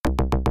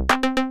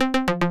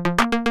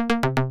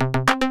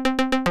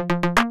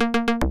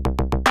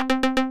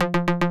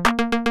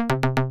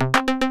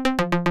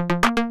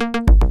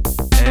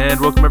And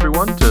welcome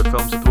everyone to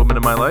Films with the Woman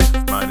in My Life.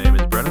 My name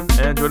is Brennan,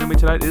 and joining me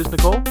tonight is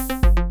Nicole.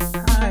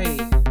 Hi.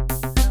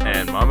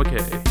 And Mama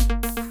Kay.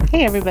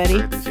 Hey everybody.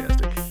 Very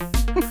enthusiastic.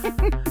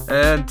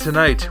 And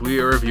tonight we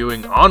are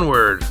reviewing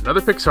Onward,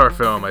 another Pixar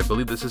film. I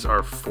believe this is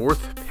our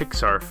fourth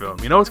Pixar film.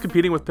 You know what's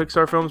competing with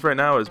Pixar films right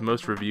now as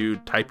most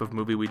reviewed type of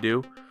movie we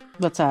do?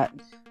 What's that?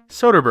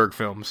 Soderbergh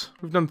films.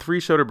 We've done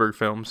 3 Soderbergh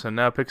films, and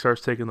now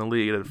Pixar's taken the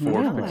lead at 4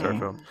 Really? Pixar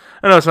films.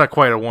 I know it's not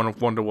quite a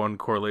one-to-one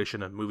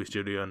correlation of movie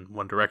studio and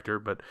one director,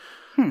 but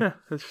yeah,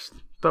 I just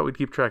thought we'd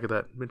keep track of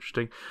that.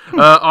 Interesting.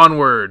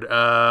 Onward,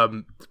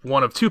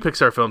 one of 2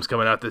 Pixar films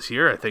coming out this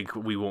year. I think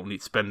we won't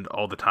need to spend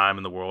all the time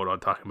in the world on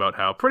talking about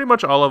how pretty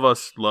much all of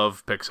us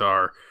love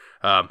Pixar.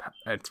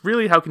 It's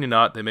really, how can you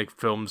not? They make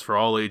films for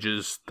all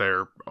ages.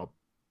 They're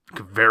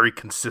very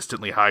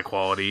consistently high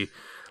quality.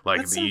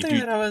 That's something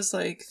that I was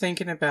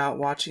thinking about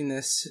watching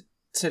this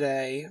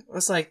today. I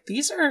was like,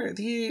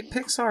 the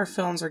Pixar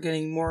films are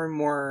getting more and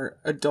more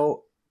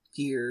adult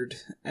geared,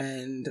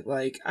 and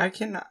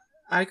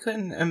I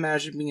couldn't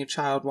imagine being a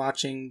child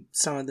watching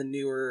some of the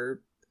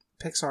newer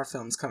Pixar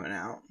films coming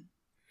out.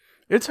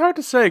 It's hard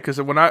to say, because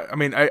when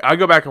I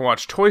go back and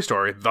watch Toy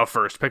Story, the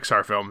first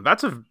Pixar film.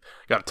 That's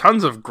got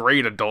tons of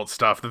great adult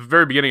stuff. The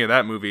very beginning of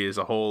that movie is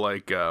a whole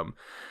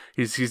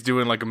he's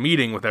doing a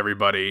meeting with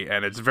everybody,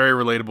 and it's very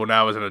relatable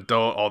now as an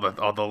adult. All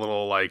the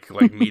little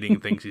meeting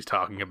things he's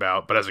talking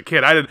about. But as a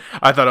kid,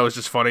 I thought it was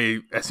just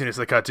funny as soon as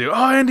they cut to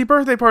Andy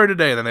birthday party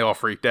today, and then they all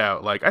freaked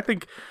out. I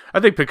think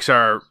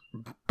Pixar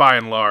by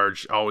and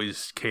large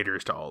always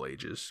caters to all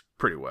ages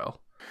pretty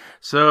well.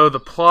 So, the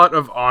plot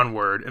of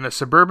Onward. In a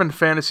suburban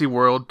fantasy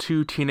world,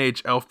 2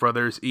 teenage elf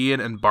brothers, Ian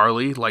and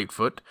Barley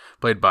Lightfoot,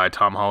 played by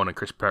Tom Holland and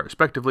Chris Pratt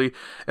respectively,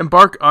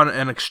 embark on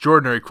an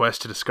extraordinary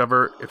quest to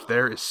discover if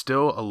there is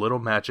still a little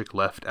magic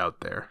left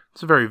out there.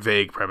 It's a very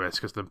vague premise,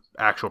 because the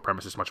actual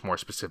premise is much more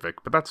specific,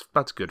 but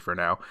that's good for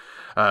now.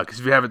 Because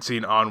if you haven't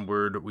seen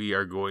Onward, we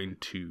are going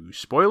to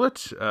spoil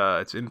it.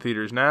 It's in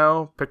theaters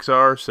now,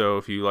 Pixar, so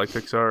if you like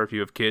Pixar, if you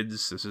have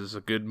kids, this is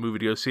a good movie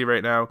to go see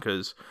right now,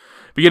 because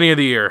beginning of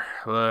the year,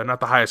 not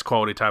the highest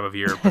quality time of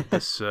year, but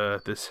this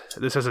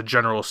has a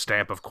general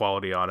stamp of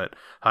quality on it.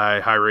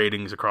 High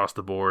ratings across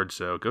the board,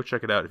 so go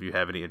check it out if you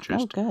have any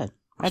interest. Oh, good.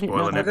 I didn't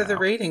know that. What are the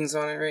ratings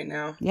on it right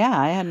now? Yeah,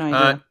 I had no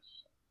idea.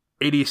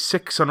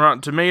 86 on Rotten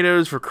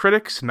Tomatoes for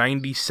critics,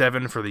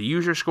 97 for the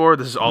user score.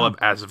 This is all up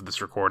as of this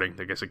recording.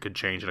 I guess it could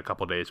change in a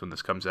couple days when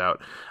this comes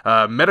out.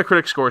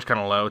 Metacritic score is kind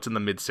of low. It's in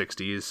the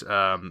mid-60s.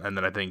 And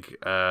then I think,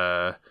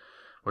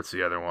 what's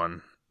the other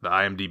one? The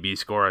IMDb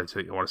score, I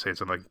want to say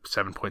it's on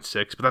 7.6,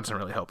 but that doesn't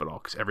really help at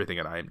all because everything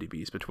at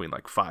IMDb is between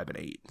 5 and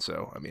 8.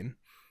 So, I mean,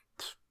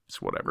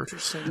 it's whatever.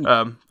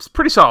 It's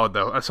pretty solid,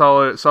 though. A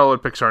solid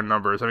Pixar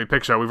numbers. I mean,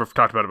 Pixar, we've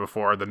talked about it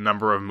before. The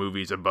number of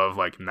movies above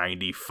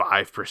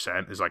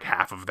 95% is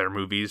half of their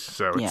movies.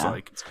 So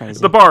it's crazy.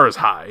 The bar is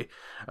high.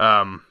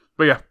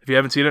 But yeah, if you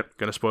haven't seen it,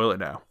 gonna spoil it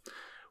now.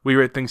 We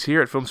rate things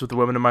here at Films with the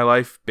Woman in My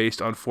Life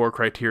based on 4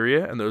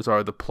 criteria, and those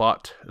are the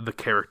plot, the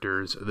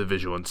characters, the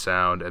visual and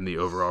sound, and the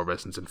overall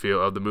essence and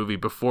feel of the movie.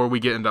 Before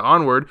we get into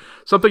Onward,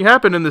 something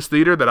happened in this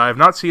theater that I have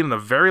not seen in a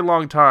very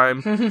long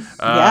time.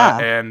 Yeah.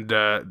 And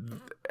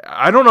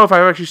I don't know if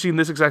I've actually seen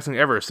this exact thing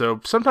ever.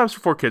 So sometimes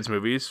for kids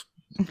movies,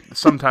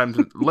 sometimes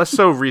less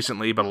so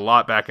recently, but a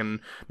lot back in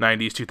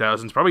 90s,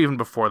 2000s, probably even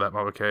before that.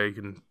 Mama Kay, you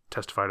can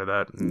testify to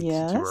that since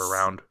you were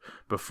around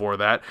before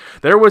that.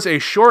 There was a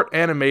short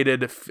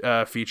animated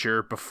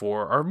feature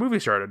before our movie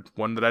started,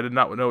 one that I did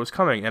not know was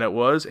coming, and it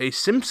was a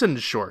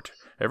Simpsons short.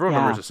 Everyone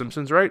remembers The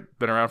Simpsons, right?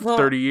 Been around for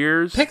 30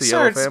 years. The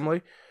Yellow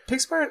Family.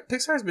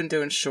 Pixar's been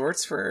doing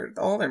shorts for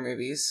all their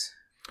movies.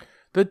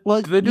 Do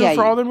they do it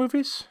for all their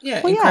movies?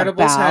 Yeah,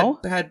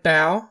 Incredibles had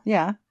Bao.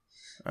 Yeah.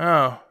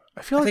 Oh.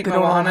 I feel I like think they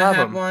don't Moana have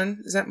had them.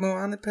 one. Is that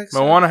Moana Pixar?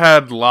 Moana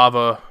had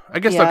Lava. I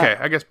guess, Yeah. okay.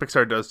 I guess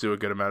Pixar does do a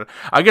good amount of...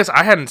 I guess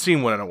I hadn't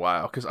seen one in a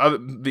while, because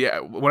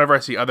whenever I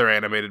see other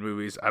animated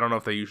movies, I don't know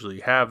if they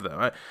usually have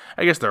them.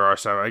 I guess there are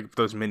some.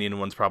 Those Minion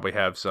ones probably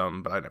have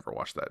some, but I never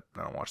watched that.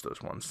 I don't watch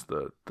those ones,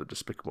 the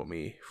Despicable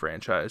Me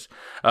franchise.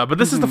 But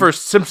this is the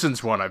first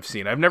Simpsons one I've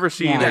seen. I've never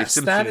seen a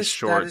Simpsons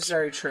short. That is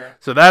very true.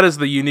 So that is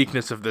the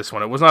uniqueness of this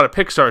one. It was not a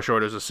Pixar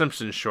short, it was a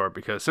Simpsons short,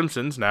 because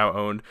Simpsons, now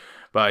owned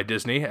by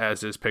Disney,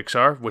 as is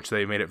Pixar, which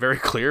they made it very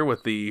clear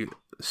with the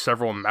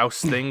several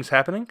mouse things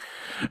happening.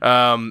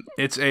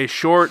 It's a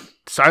short,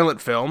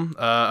 silent film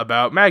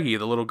about Maggie,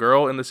 the little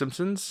girl in The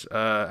Simpsons.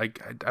 I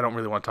don't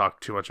really want to talk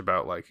too much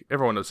about,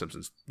 everyone knows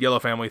Simpsons. Yellow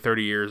Family,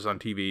 30 years on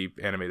TV,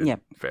 animated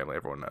family,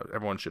 everyone knows.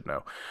 Everyone should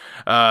know.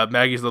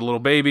 Maggie's the little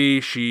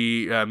baby.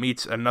 She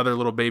meets another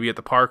little baby at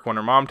the park when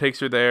her mom takes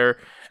her there,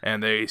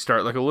 and they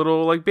start a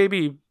little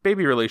baby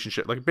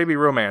relationship, baby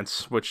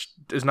romance, which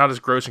is not as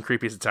gross and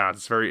creepy as it sounds.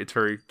 It's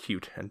very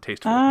cute and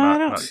tasteful.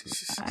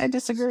 I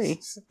disagree.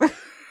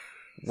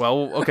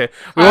 Well, okay.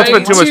 We won't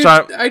spend too much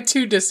time. I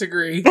too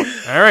disagree.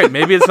 All right,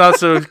 maybe it's not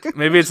so.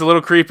 Maybe it's a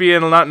little creepy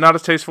and not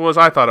as tasteful as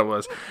I thought it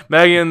was.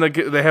 Maggie and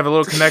they have a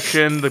little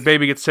connection. The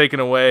baby gets taken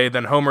away.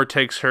 Then Homer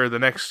takes her the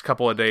next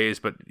couple of days,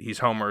 but he's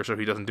Homer, so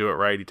he doesn't do it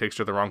right. He takes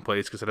her to the wrong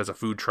place because it has a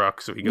food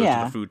truck, so he goes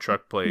to the food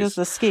truck place. There's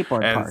the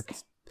skateboard park.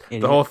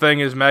 The whole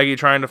thing is Maggie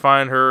trying to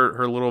find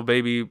her little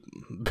baby.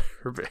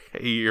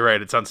 You're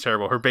right. It sounds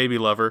terrible. Her baby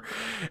lover,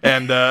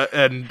 and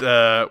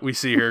we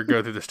see her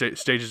go through the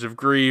stages of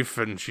grief,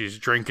 and she's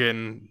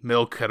drinking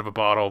milk out of a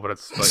bottle, but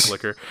it's like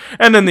liquor.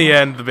 And in the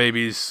end, the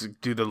babies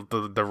do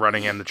the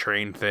running and the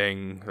train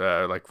thing,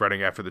 like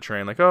running after the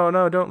train, like, oh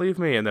no, don't leave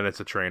me. And then it's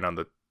a train on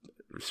the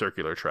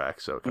circular track,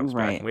 so it comes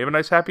back. And we have a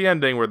nice happy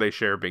ending where they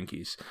share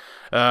binkies.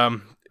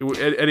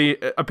 Any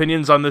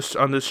opinions on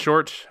this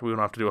short? We don't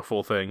have to do a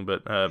full thing,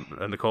 but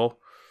Nicole?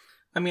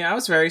 I mean, I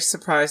was very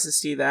surprised to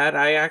see that.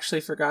 I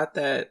actually forgot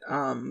that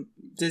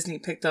Disney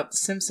picked up The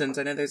Simpsons.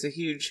 I know there's a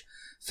huge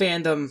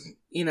fandom,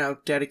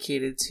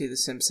 dedicated to The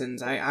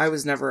Simpsons. I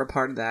was never a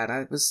part of that.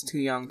 I was too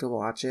young to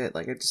watch it.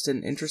 Like, it just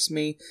didn't interest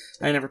me.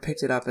 I never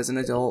picked it up as an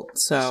adult.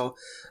 So,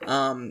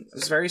 I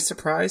was very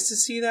surprised to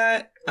see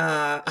that.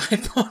 I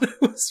thought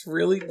it was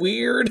really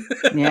weird.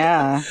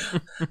 Yeah.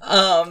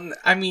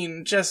 I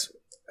mean, just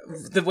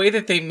the way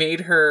that they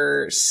made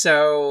her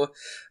so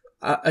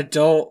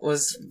adult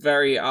was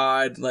very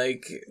odd.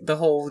 Like the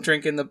whole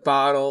drinking the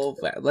bottle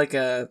like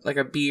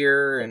a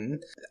beer,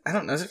 and I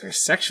don't know if they're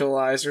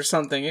sexualized or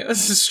something. It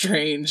was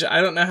strange.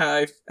 I don't know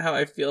how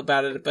I feel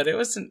about it, but it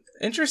was an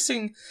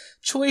interesting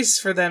choice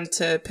for them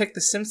to pick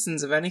The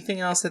Simpsons of anything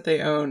else that they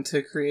own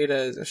to create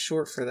a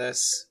short for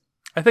this.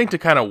 I think to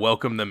kind of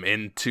welcome them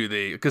into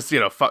because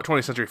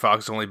 20th Century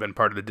Fox has only been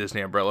part of the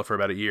Disney umbrella for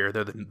about a year.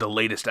 They're the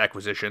latest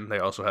acquisition. They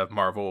also have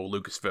Marvel,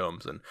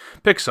 Lucasfilms, and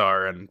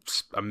Pixar, and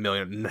a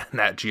million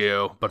Nat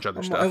Geo, a bunch of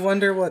other stuff. I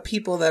wonder what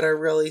people that are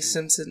really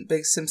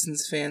big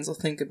Simpsons fans will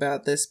think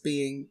about this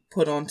being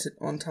put on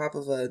top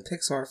of a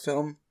Pixar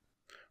film.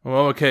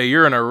 Well, okay,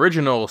 you're an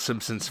original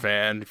Simpsons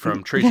fan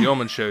from Tracy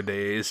Ullman Show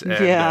days,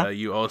 and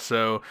you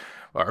also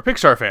are a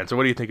Pixar fan. So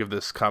what do you think of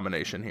this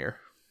combination here?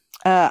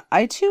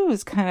 I too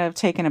was kind of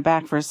taken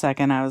aback for a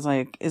second. I was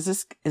like, is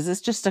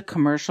this just a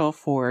commercial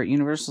for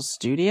Universal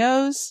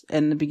Studios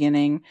in the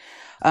beginning?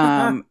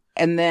 And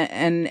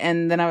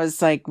then I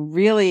was like,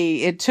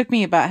 really, it took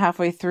me about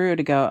halfway through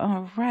to go,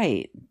 oh,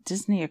 right.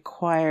 Disney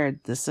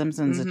acquired The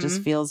Simpsons. Mm-hmm. It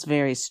just feels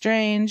very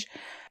strange.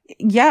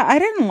 Yeah, I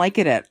didn't like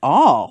it at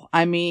all.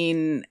 I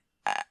mean,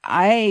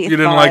 You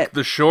didn't like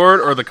the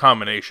short or the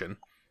combination?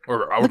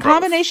 Or the both?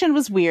 Combination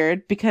was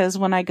weird because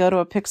when I go to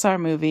a Pixar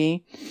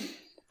movie,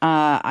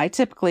 I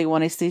typically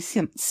want to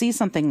see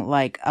something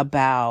like a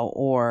bow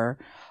or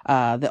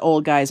the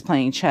old guys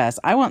playing chess.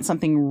 I want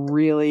something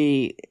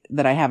really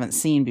that I haven't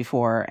seen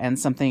before and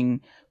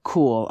something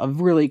cool, a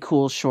really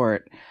cool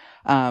short.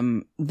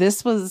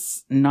 This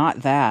was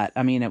not that.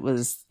 I mean, it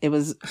was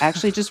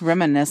actually just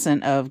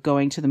reminiscent of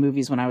going to the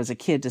movies when I was a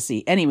kid to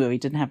see any movie.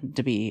 It didn't have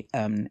to be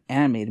an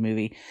animated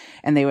movie.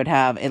 And they would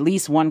have at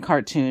least one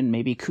cartoon,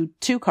 maybe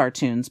two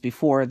cartoons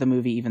before the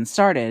movie even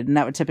started. And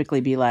that would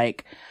typically be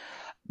like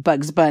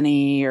Bugs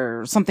Bunny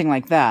or something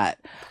like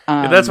that.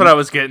 That's what I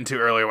was getting to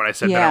earlier when I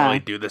said they don't really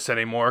do this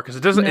anymore, because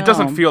it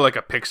doesn't feel like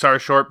a Pixar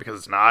short, because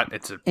it's not.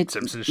 It's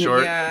Simpsons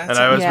short, and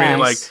I was meaning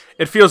like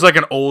it feels like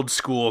an old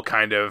school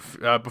kind of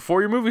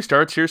before your movie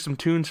starts, here's some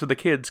tunes for the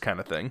kids kind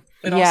of thing.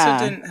 It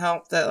also didn't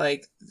help that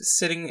like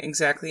sitting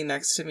exactly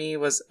next to me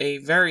was a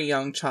very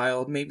young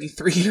child, maybe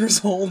 3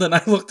 years old, and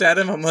I looked at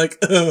him. I'm like,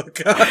 oh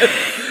god,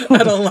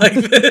 I don't like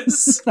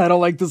this. I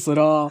don't like this at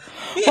all.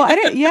 Well, I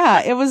didn't.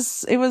 Yeah, it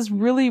was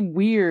really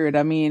weird.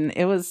 I mean,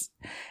 it was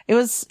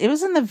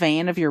in the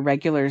vein of your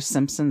regular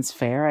Simpsons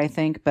fare, I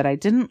think, but I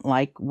didn't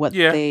like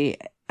I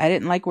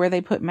didn't like where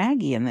they put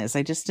Maggie in this.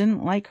 I just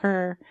didn't like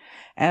her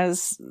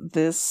as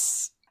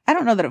this. I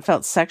don't know that it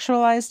felt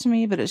sexualized to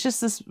me, but it's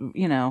just this,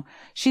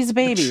 she's a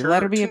baby. Mature,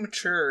 let her be too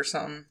mature or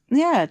something.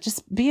 Yeah,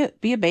 just be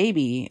a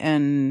baby,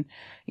 and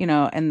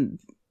and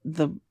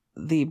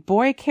the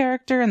boy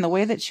character and the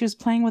way that she was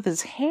playing with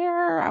his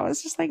hair, I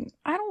was just like,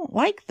 I don't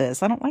like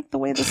this. I don't like the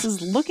way this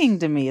is looking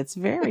to me. It's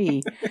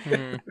very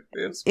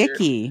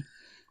icky.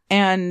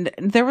 And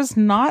there was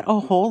not a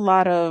whole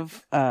lot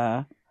of,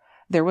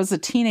 there was a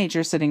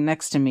teenager sitting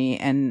next to me,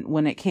 and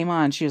when it came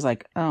on, she was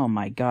like, oh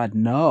my God,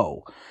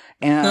 no.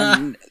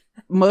 And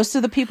most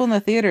of the people in the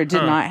theater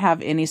did not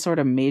have any sort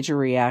of major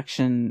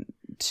reaction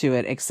to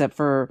it, except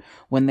for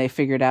when they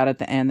figured out at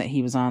the end that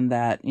he was on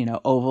that,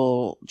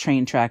 oval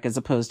train track as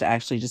opposed to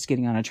actually just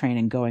getting on a train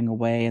and going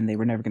away, and they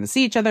were never going to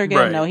see each other again.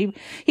 Right. No,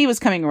 he was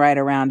coming right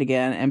around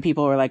again, and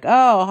people were like,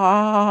 oh, ha,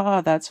 ha,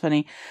 ha, that's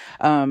funny.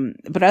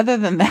 But other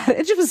than that,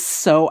 it just was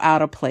so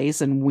out of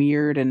place and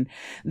weird. And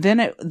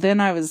then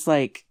I was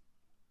like,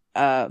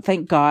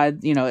 thank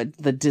God,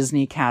 the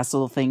Disney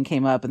castle thing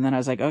came up, and then I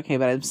was like, okay,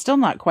 but I'm still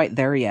not quite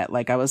there yet.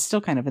 Like, I was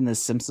still kind of in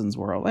this Simpsons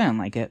world. I don't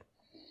like it.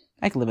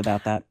 I can live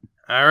without that.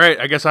 All right,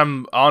 I guess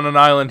I'm on an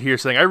island here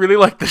saying I really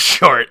like this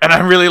short, and I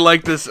really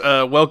like this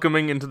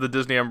welcoming into the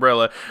Disney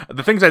umbrella.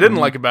 The things I didn't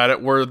like about it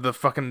were the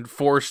fucking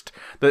forced.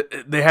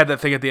 They had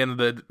that thing at the end of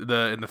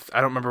the I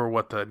don't remember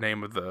what the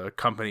name of the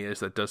company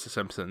is that does The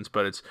Simpsons,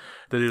 but it's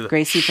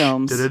Gracie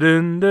Films. It's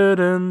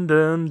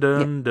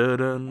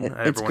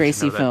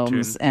Gracie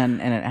Films,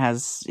 and it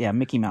has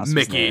Mickey Mouse.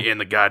 Mickey in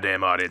the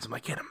goddamn audience. I'm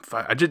like, get him.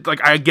 I just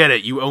I get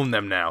it. You own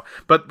them now.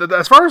 But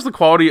as far as the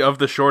quality of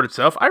the short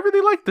itself, I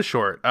really like the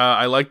short.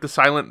 I like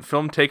the silent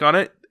film take on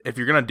it. If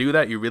you're gonna do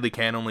that, you really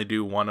can only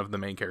do one of the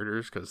main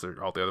characters because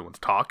all the other ones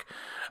talk.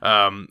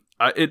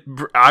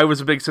 I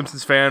was a big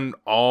Simpsons fan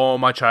all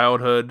my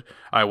childhood.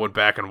 I went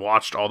back and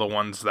watched all the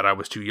ones that I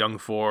was too young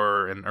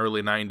for in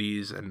early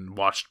 '90s, and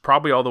watched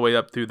probably all the way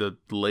up through the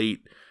late.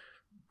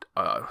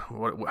 I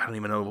don't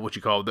even know what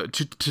you call it,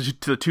 to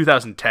the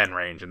 2010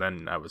 range, and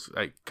then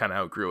I kind of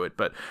outgrew it.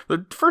 But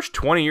the first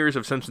 20 years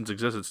of Simpsons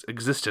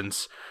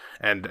existence,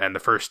 and the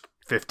first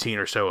 15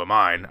 or so of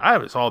mine, I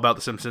was all about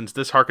The Simpsons.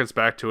 This harkens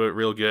back to it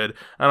real good.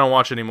 I don't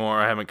watch anymore.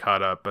 I haven't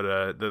caught up, but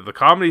the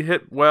comedy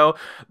hit well.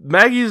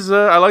 Maggie's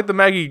I like the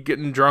Maggie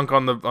getting drunk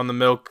on the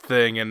milk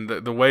thing, and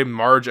the way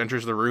Marge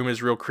enters the room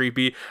is real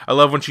creepy. I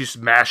love when she's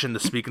mashing the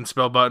speak and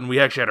spell button. We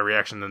actually had a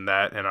reaction in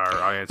that in our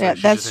audience. Yeah,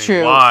 that's saying,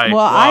 true. Why?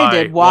 I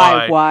did.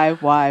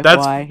 Why?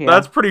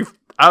 That's pretty.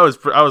 I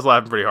was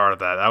laughing pretty hard at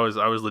that. I was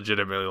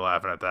legitimately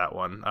laughing at that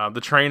one.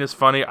 The train is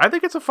funny. I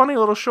think it's a funny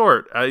little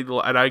short.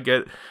 I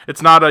get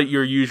it's not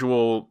your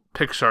usual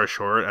Pixar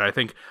short, and I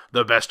think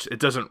it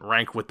doesn't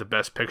rank with the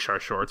best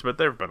Pixar shorts, but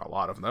there have been a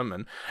lot of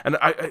them. And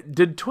I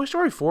did Toy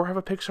Story 4 have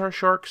a Pixar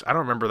short? 'Cause I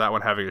don't remember that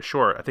one having a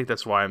short. I think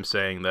that's why I'm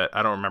saying that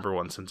I don't remember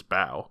one since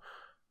Bao.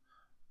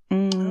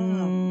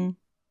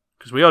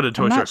 Because we all did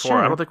Toy Story 4. Sure.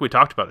 I don't think we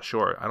talked about a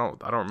short. I don't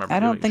remember.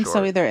 I don't think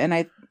so either.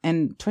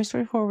 And Toy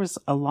Story 4 was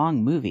a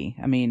long movie.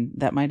 I mean,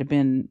 that might have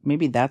been,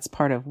 maybe that's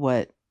part of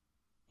what,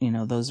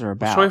 those are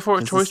about.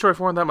 Toy Story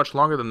 4 wasn't that much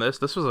longer than this.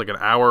 This was like an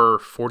hour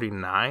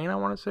 49, I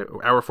want to say.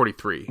 Hour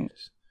 43.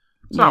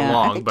 It's not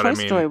long, I think but Toy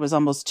Story was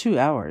almost 2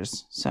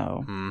 hours,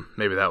 so...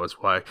 maybe that was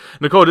why.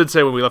 Nicole did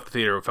say when we left the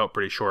theater it felt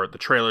pretty short. The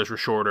trailers were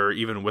shorter.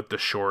 Even with the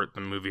short,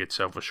 the movie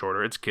itself was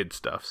shorter. It's kid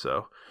stuff,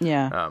 so...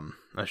 Yeah.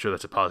 I'm sure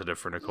that's a positive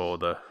for Nicole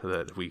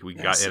that we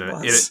got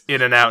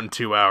in and out in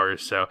 2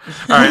 hours. So,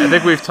 all right, I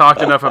think we've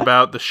talked enough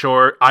about the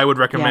short. I would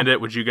recommend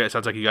it. Would you guys?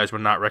 Sounds like you guys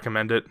would not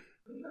recommend it.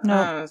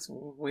 No, that's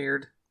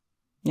weird.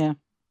 Yeah.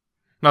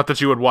 Not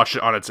that you would watch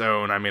it on its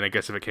own. I mean, I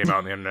guess if it came out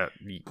on the internet,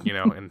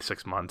 in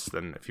 6 months,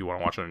 then if you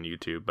want to watch it on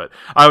YouTube. But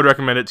I would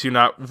recommend it to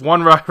not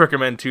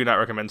recommend, two not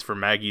recommends for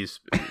Maggie's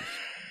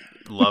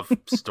love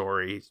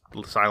story,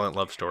 silent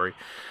love story.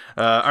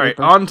 All right,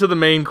 on to the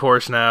main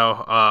course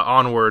now.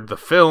 Onward, the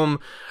film.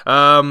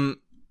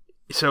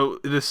 So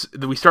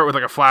we start with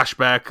like a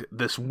flashback.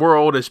 This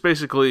world is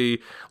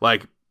basically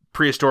like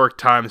prehistoric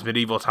times,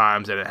 medieval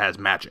times, and it has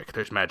magic.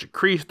 There's magic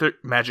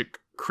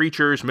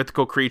creatures,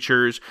 mythical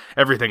creatures.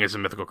 Everything is a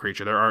mythical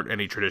creature. There aren't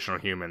any traditional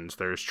humans.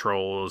 There's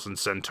trolls and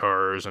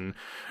centaurs and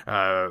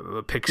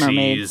pixies,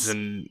 mermaids,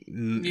 and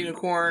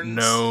unicorns,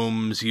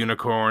 gnomes,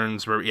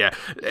 unicorns. Yeah,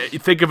 you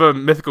think of a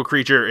mythical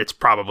creature, it's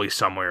probably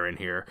somewhere in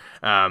here.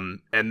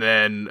 And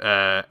then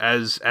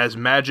as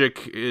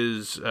magic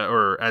is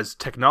or as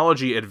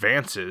technology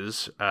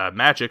advances,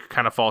 magic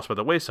kind of falls by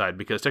the wayside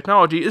because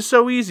technology is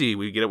so easy.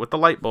 We get it with the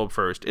light bulb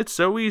first. It's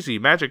so easy.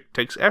 Magic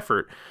takes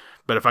effort.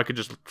 But if I could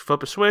just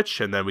flip a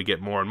switch, and then we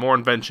get more and more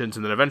inventions,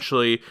 and then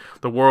eventually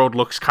the world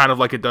looks kind of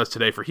like it does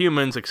today for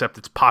humans, except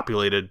it's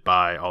populated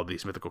by all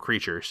these mythical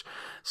creatures.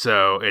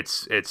 So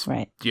it's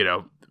right.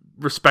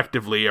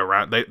 Respectively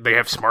around they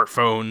have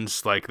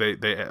smartphones, like they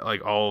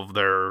like all of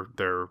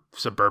their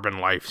suburban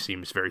life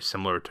seems very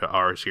similar to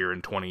ours here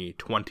in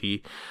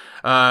 2020.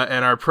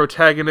 And our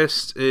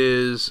protagonist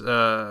is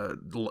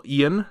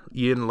Ian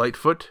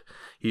Lightfoot.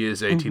 He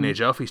is a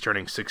teenage elf. He's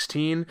turning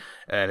 16,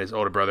 and his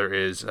older brother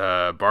is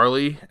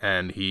Barley,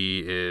 and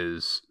he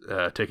is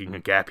taking a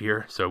gap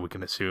year, so we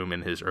can assume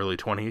in his early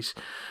 20s.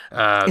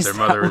 Their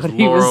mother is Laurel.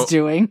 He was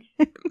doing?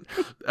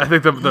 I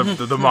think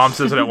the mom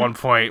says it at one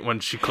point when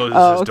she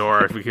closes his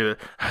door. If we could,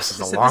 this is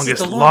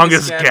the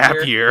longest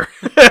gap year.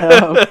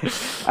 Okay.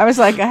 I was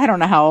like, I don't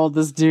know how old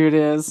this dude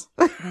is.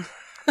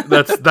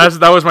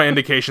 That was my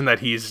indication that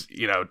he's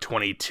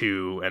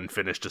 22 and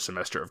finished a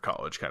semester of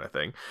college kind of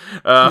thing.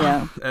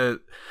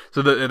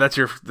 So that's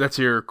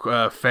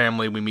your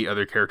family. We meet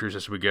other characters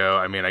as we go.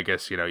 I mean, I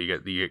guess you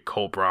get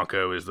Colt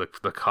Bronco is the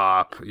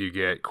cop. You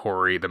get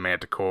Corey the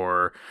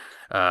Manticore.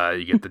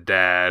 You get the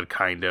dad,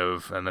 kind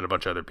of, and then a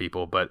bunch of other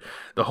people. But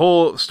the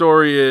whole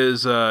story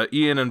is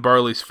Ian and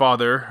Barley's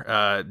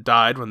father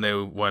died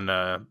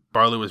when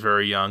Barley was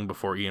very young,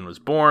 before Ian was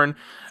born,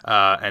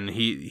 and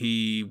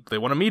they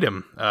want to meet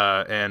him.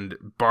 And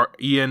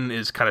Ian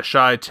is kind of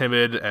shy,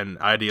 timid, and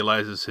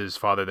idealizes his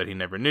father that he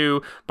never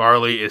knew.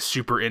 Barley is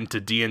super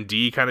into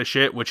D&D kind of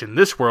shit, which in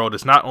this world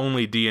is not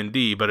only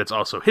D&D, but it's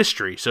also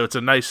history. So it's a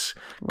nice,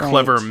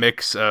 clever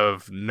mix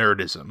of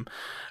nerdism.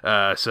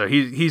 So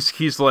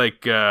he's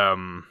like,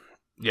 so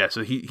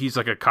he's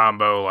like a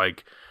combo,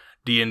 like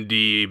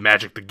D&D,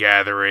 Magic the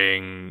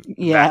Gathering,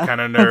 Yeah, that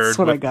kind of nerd. that's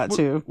what I got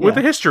too. With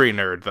Yeah. a history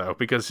nerd, though,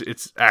 because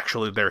it's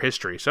actually their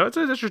history. So it's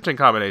an interesting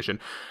combination.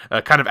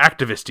 Kind of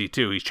activist-y,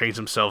 too. He's changed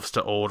himself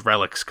to old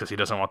relics because he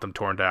doesn't want them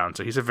torn down.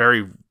 So he's a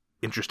very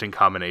interesting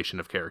combination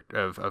of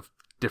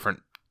different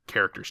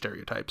character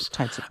stereotypes.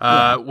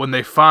 When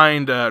they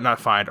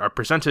are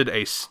presented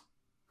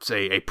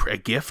a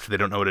gift, they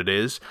don't know what it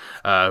is,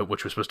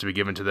 which was supposed to be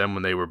given to them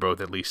when they were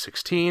both at least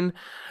 16.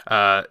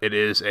 It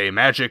is a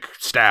magic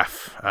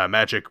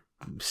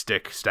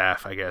stick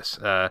staff, I guess,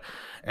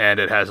 and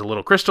it has a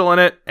little crystal in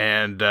it,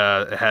 and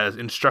it has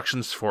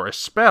instructions for a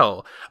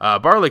spell.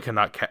 Barley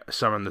cannot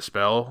summon the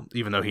spell,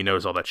 even though he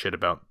knows all that shit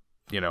about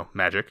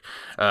magic,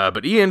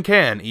 but Ian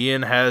can.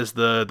 Ian has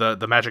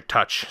the magic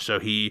touch, so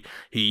he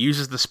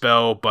uses the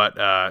spell, but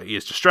he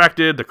is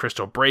distracted. The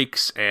crystal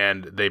breaks,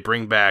 and they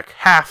bring back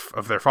half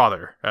of their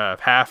father.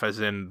 Half,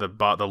 as in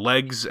the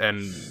legs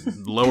and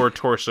lower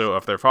torso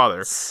of their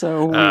father.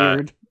 So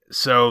weird.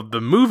 So the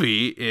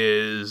movie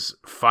is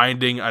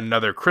finding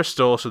another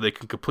crystal so they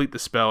can complete the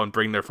spell and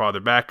bring their father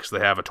back, because they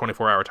have a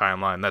 24-hour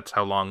timeline. That's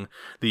how long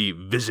the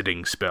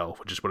visiting spell,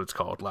 which is what it's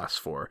called, lasts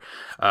for.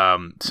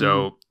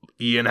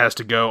 Ian has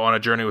to go on a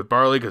journey with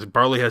Barley, because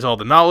Barley has all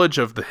the knowledge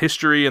of the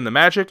history and the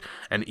magic,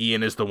 and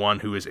Ian is the one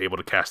who is able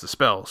to cast the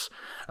spells.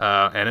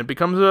 And it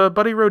becomes a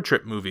buddy road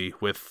trip movie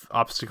with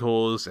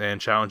obstacles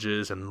and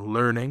challenges and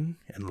learning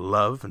and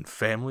love and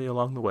family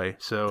along the way.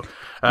 So,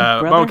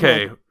 Mama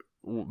K,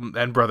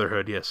 and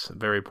brotherhood, yes,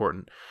 very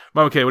important.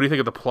 Mama K, what do you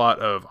think of the plot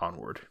of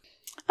Onward?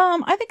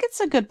 I think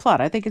it's a good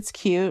plot. I think it's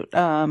cute.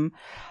 I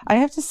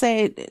have to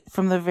say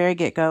from the very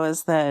get-go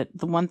is that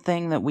the one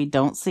thing that we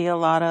don't see a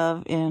lot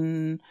of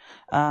in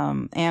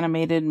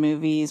animated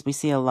movies, we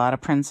see a lot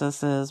of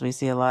princesses, we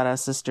see a lot of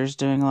sisters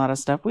doing a lot of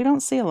stuff. We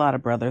don't see a lot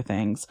of brother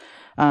things.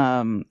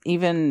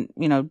 Even,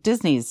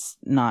 Disney's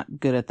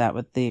not good at that,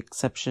 with the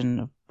exception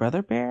of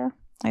Brother Bear,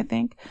 I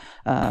think.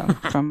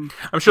 From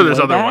I'm sure there's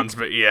other back. ones,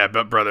 but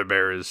Brother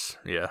Bear is,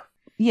 yeah.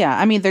 Yeah,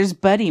 I mean, there's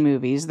buddy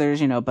movies. There's,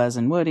 Buzz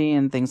and Woody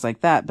and things like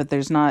that, but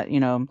there's not,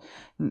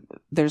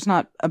 there's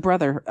not a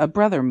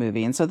brother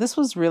movie. And so this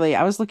was really,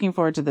 I was looking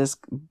forward to this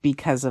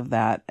because of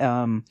that.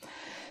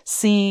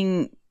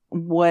 Seeing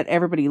what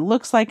everybody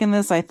looks like in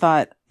this, I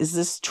thought, is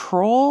this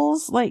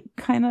Trolls? Like,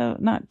 kind of,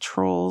 not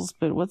Trolls,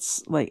 but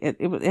what's, like,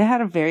 it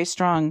had a very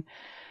strong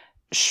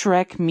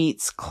Shrek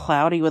meets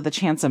Cloudy with a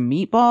Chance of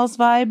Meatballs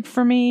vibe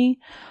for me.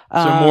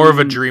 So more of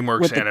a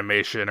DreamWorks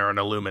animation or an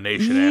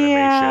Illumination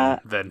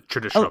animation than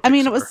traditional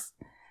Pixar.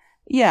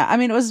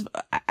 It was,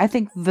 I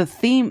think the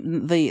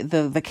theme,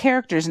 the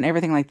characters and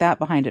everything like that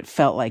behind it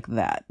felt like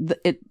that.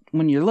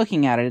 When you're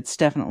looking at it,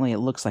 it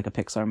looks like a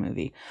Pixar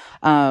movie.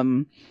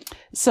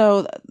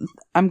 So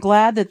I'm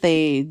glad that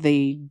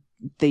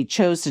they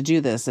chose to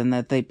do this, and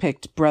that they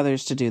picked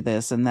brothers to do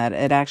this, and that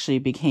it actually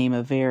became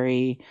a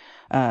very,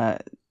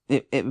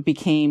 it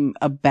became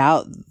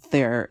about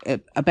their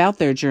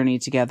journey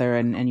together,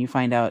 and you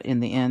find out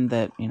in the end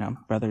that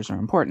brothers are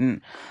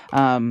important,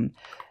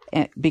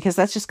 because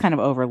that's just kind of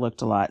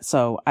overlooked a lot.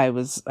 So I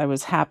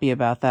was happy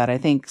about that. I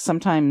think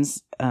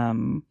sometimes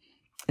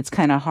it's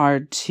kind of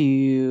hard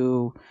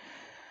to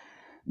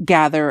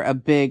gather a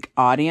big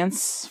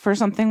audience for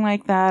something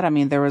like that. I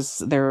mean,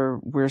 there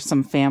were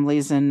some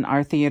families in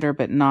our theater,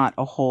 but not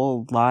a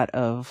whole lot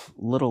of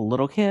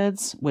little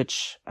kids,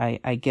 which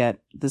I get.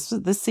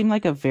 This seemed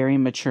like a very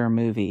mature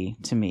movie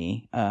to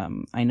me.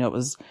 I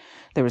know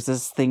there was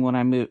this thing when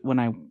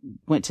I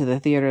went to the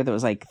theater that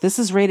was like, this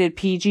is rated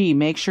PG.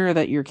 Make sure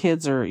that your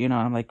kids are,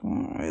 I'm like,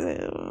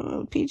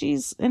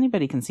 PG's,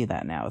 anybody can see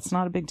that now. It's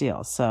not a big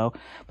deal. So,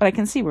 but I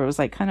can see where it was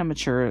like kind of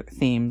mature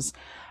themes.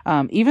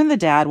 Even the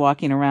dad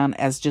walking around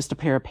as just a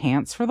pair of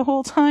pants for the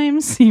whole time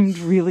seemed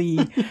really,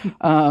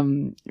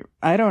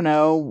 I don't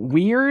know,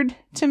 weird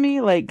to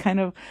me. Like,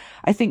 kind of,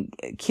 I think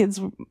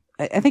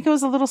it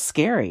was a little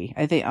scary.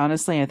 I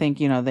think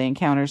they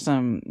encounter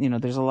some,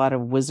 there's a lot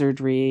of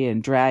wizardry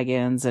and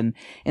dragons, and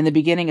in the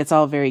beginning it's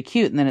all very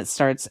cute, and then it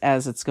starts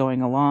as it's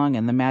going along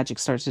and the magic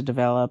starts to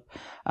develop.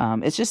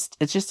 It's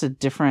just a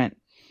different,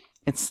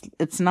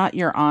 it's not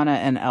your Anna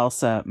and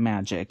Elsa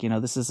magic.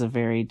 This is a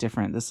very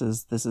different, this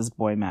is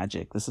boy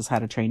magic. This is How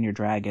to Train Your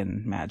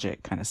Dragon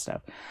magic kind of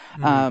stuff.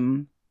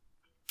 Mm-hmm.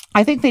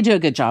 I think they do a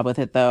good job with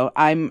it though.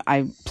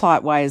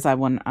 Plot wise, I'm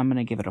going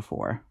to give it a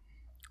 4.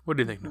 What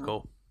do you think,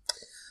 Nicole?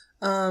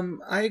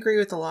 I agree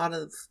with a lot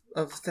of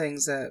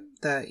things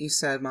that you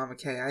said, Mama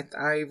K.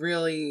 I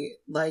really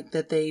like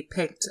that they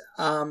picked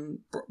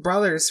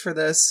brothers for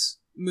this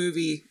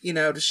movie,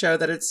 to show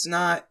that it's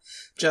not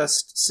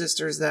just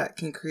sisters that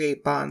can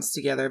create bonds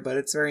together, but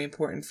it's very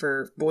important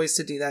for boys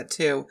to do that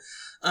too.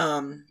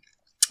 So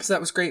that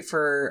was great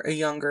for a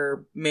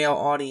younger male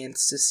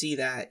audience to see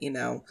that,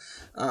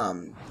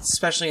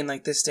 especially in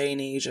like this day and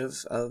age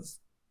of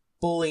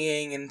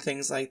bullying and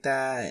things like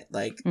that.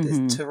 Like,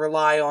 mm-hmm. To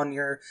rely on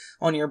your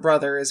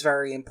brother is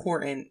very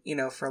important,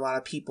 for a lot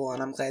of people,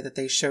 and I'm glad that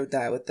they showed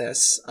that with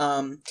this.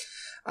 One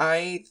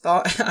thing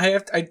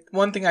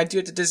I do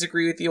have to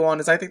disagree with you on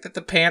is I think that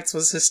the pants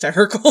was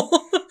hysterical.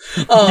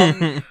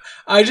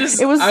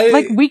 It was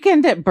like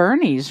Weekend at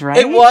Bernie's, right?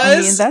 It was.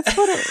 I mean, that's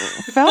what it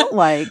felt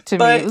like to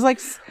me. It was like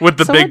with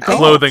the so big adult.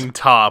 clothing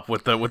top,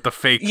 with the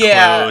fake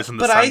clothes and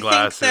the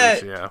sunglasses. I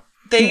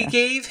think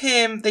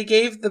that they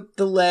gave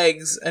the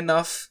legs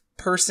enough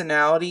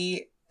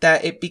personality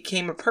that it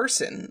became a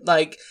person.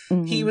 Like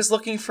he was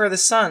looking for the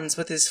suns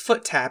with his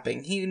foot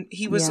tapping.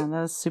 He was that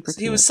was super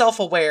cute. He was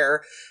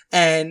self-aware,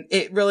 and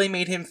it really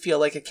made him feel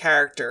like a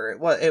character.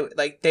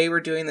 Like they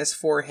were doing this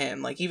for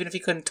him. Like even if he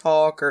couldn't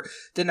talk or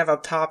didn't have a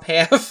top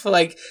half,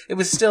 like it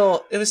was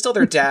still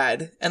their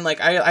dad. And like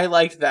I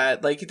liked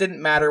that. Like it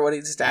didn't matter what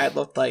his dad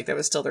looked like. That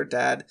was still their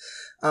dad.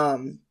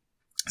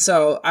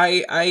 So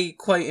I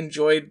quite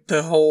enjoyed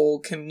the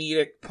whole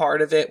comedic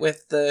part of it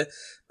with the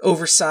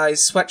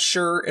oversized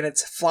sweatshirt and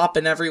it's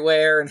flopping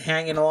everywhere and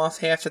hanging off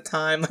half the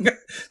time. Like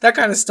that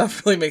kind of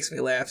stuff really makes me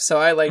laugh. So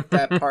I like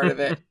that part of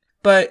it.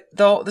 But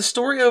the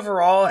story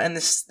overall and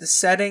the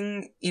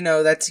setting,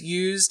 that's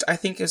used, I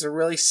think is a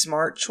really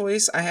smart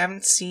choice. I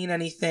haven't seen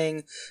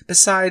anything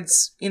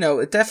besides,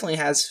 it definitely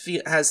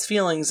has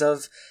feelings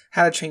of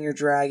How to Train Your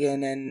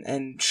Dragon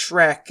and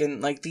Shrek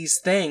and like these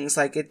things.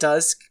 Like it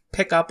does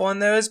pick up on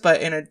those,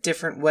 but in a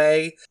different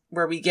way,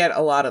 where we get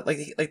a lot of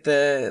like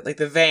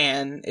the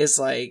van is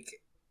like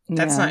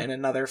that's not in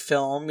another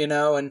film,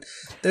 and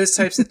those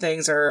types of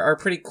things are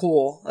pretty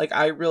cool. Like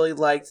I really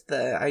liked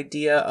the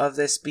idea of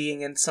this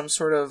being in some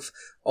sort of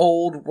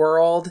old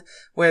world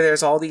where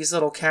there's all these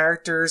little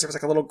characters. There was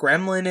like a little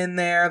gremlin in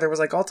there. There was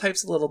like all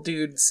types of little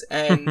dudes,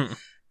 and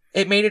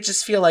it made it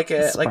just feel like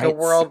a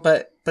world,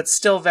 but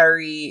still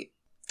very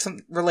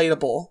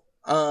relatable.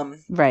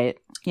 Right.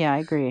 Yeah, I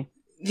agree.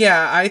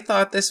 Yeah, I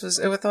thought it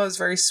was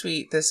very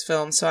sweet, this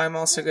film, so I'm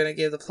also going to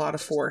give the plot a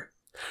 4.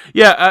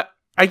 Yeah,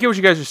 I get what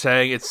you guys are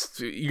saying.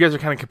 You guys are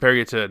kind of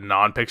comparing it to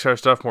non-Pixar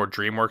stuff, more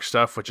DreamWorks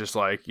stuff, which is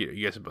like,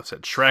 you guys have both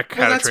said Shrek,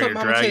 How to Train Your Dragon. That's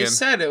what Mama Kay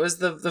said. It was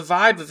the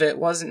vibe of it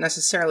wasn't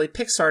necessarily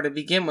Pixar to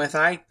begin with.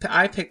 I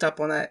picked up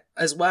on that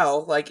as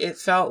well. Like, it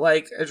felt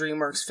like a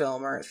DreamWorks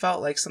film, or it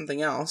felt like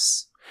something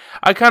else.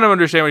 I kind of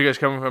understand where you guys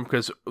are coming from,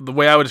 because the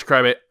way I would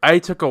describe it, I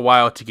took a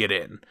while to get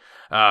in.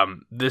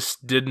 This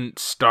didn't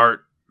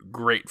start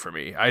great for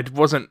me. I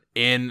wasn't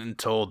in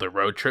until the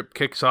road trip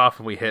kicks off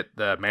and we hit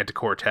the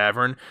Manticore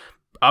Tavern.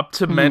 Up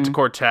to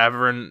Manticore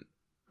Tavern,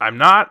 I'm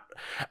not,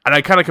 and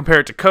I kind of compare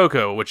it to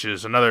Coco, which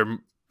is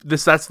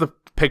that's the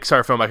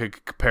Pixar film I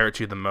could compare it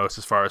to the most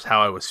as far as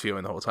how I was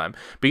feeling the whole time.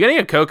 Beginning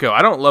of Coco,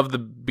 I don't love the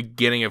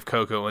beginning of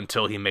Coco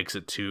until he makes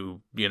it to,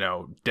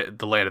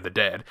 the land of the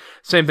dead.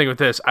 Same thing with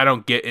this. I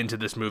don't get into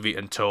this movie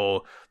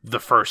until the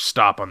first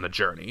stop on the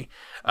journey.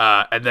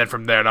 And then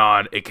from then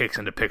on, it kicks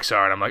into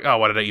Pixar, and I'm like, oh,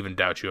 why did I even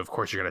doubt you? Of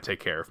course you're going to take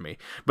care of me.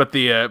 But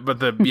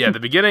the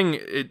beginning,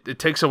 it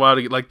takes a while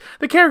to get, like,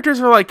 the characters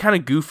are, like, kind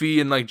of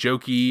goofy and, like,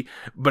 jokey,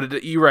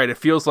 but you're right, it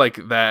feels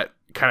like that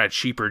kind of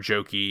cheaper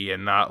jokey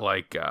and not,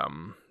 like,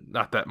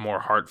 not that more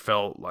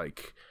heartfelt,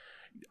 like,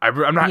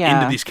 I'm not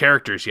into these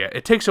characters yet.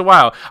 It takes a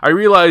while. I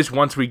realized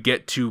once we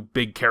get to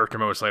big character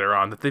moments later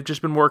on that they've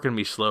just been working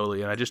me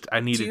slowly, and I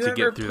needed to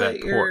get through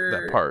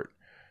that part.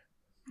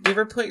 Do you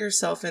ever put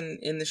yourself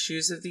in the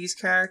shoes of these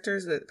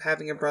characters, with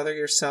having a brother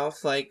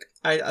yourself? Like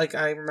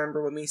I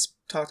remember when we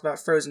talked about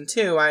Frozen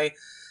 2, I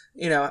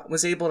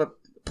was able to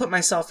put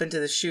myself into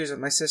the shoes of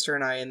my sister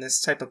and I in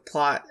this type of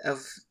plot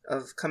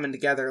of coming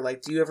together.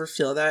 Like, do you ever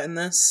feel that in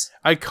this?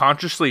 I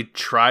consciously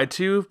try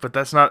to, but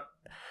that's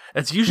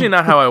usually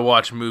not how I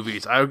watch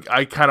movies.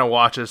 I kind of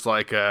watch as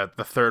like the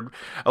third.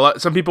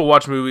 Some people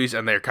watch movies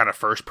and they're kind of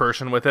first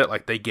person with it,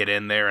 like they get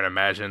in there and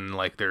imagine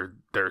like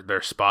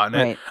they're spotting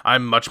it. Right.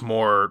 I'm much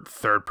more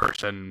third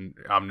person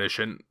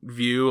omniscient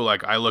view.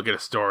 Like I look at a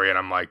story and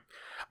I'm like,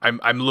 I'm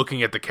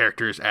looking at the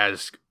characters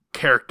as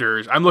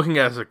characters. I'm looking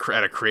at a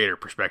creator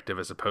perspective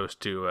as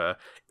opposed to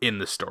in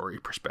the story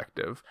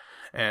perspective.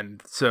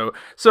 And so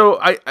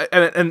I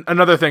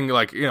another thing,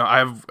 like, I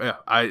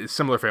have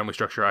similar family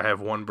structure. I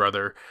have one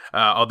brother,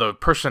 although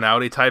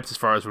personality types as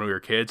far as when we were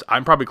kids,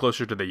 I'm probably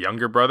closer to the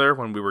younger brother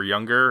when we were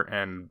younger,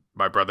 and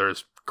my brother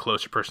is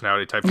closer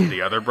personality type to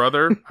the other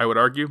brother, I would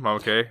argue. Mom,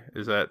 okay?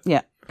 Is that?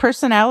 Yeah.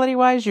 Personality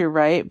wise, you're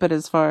right. But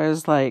as far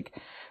as like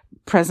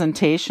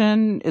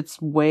presentation,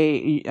 it's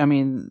way,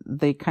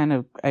 they kind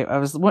of, it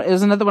was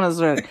another one of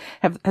those,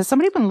 has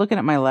somebody been looking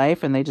at my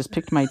life and they just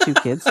picked my 2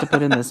 kids to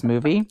put in this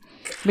movie?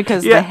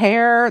 Because the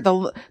hair,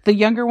 the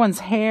younger one's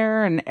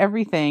hair and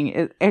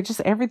everything, it just,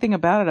 everything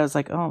about it, I was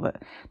like, oh,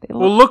 but they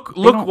look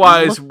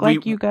wise,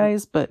 like you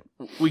guys, but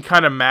we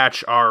kind of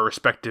match our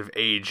respective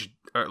age,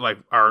 like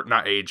our,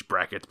 not age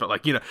brackets, but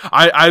like,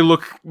 I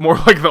look more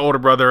like the older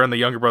brother and the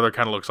younger brother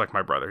kind of looks like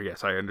my brother.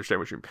 Yes, I understand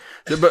what you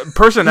mean. But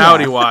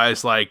personality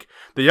wise, like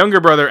the younger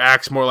brother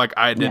acts more like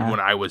I did when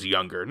I was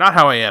younger. Not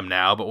how I am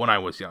now, but when I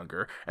was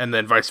younger. And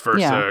then vice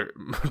versa,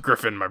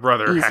 Griffin, my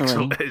brother,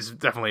 is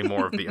definitely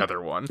more of the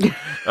other one.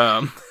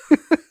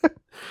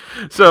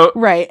 So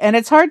right, and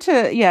it's hard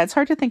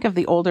to think of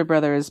the older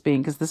brother as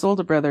being, because this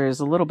older brother is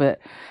a little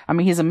bit, I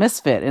mean, he's a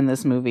misfit in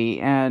this movie,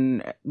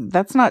 and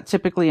that's not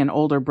typically an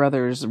older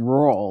brother's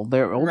role.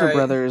 Their older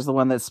brother is the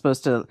one that's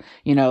supposed to,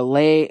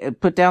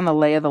 put down the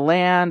lay of the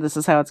land. This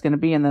is how it's going to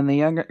be, and then the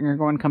younger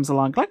one comes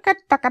along,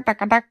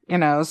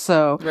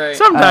 so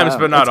sometimes,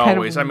 but not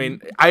always. I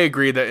mean, I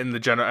agree that in the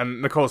general,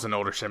 and Nicole's an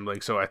older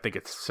sibling, so I think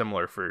it's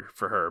similar for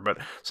her. But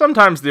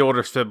sometimes the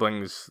older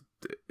siblings,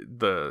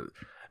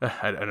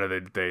 I know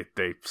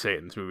they say it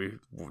in this movie,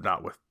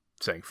 not with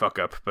saying fuck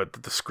up, but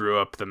the screw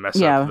up, the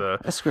mess up,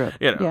 a screw up.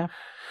 Yeah.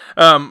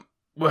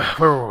 Where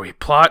were we?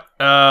 Plot.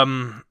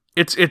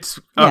 It's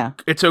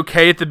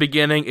okay at the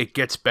beginning. It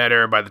gets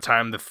better by the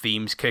time the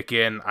themes kick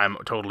in. I'm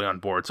totally on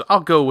board. So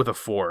I'll go with a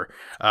 4.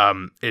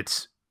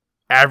 It's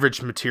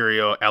average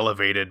material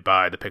elevated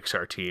by the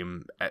Pixar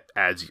team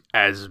as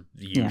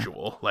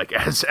usual, like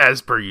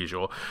as per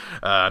usual.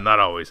 Not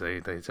always.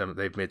 They've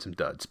made some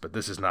duds, but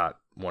this is not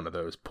one of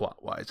those plot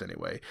wise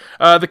anyway.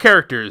 The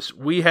characters,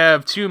 we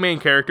have 2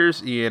 main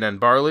characters, Ian and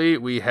Barley.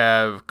 We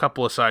have a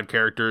couple of side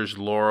characters,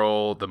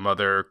 Laurel, the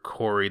mother,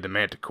 Corey, the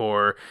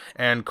manticore,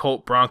 and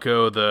Colt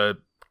Bronco, the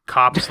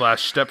cop /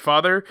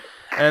 stepfather.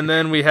 And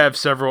then we have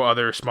several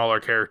other smaller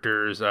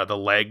characters. The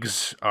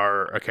Legs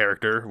are a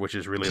character, which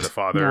is really the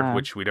father,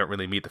 which we don't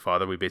really meet the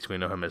father. We basically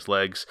know him as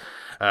Legs.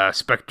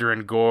 Spectre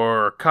and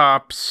Gore are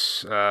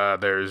cops.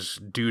 There's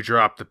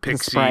Dewdrop, the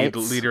pixie, the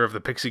leader of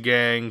the pixie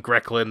gang.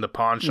 Grecklin, the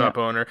pawn shop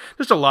owner.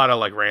 There's a lot of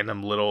like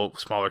random little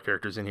smaller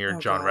characters in here.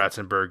 John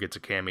Ratzenberg gets a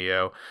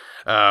cameo.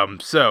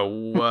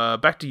 So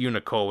back to you,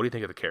 Nicole. What do you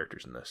think of the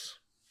characters in this?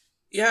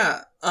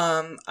 Yeah,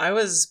 I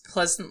was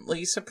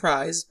pleasantly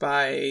surprised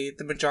by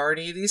the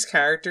majority of these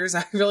characters.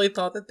 I really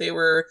thought that they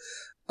were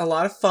a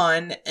lot of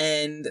fun,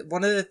 and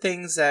one of the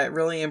things that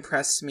really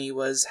impressed me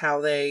was how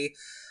they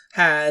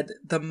had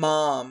the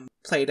mom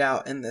played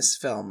out in this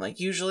film. Like,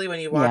 usually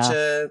when you watch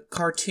a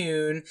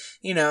cartoon,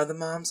 the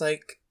mom's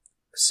like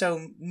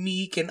so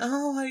meek and,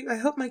 I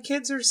hope my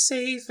kids are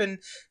safe, and,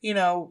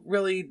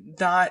 really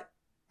not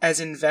as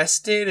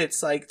invested.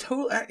 It's like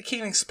total. I can't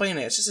even explain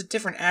it. It's just a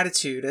different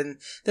attitude. And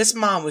this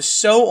mom was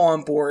so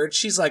on board.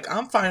 She's like,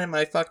 "I'm finding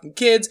my fucking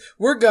kids.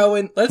 We're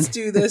going. Let's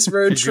do this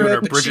road trip." Doing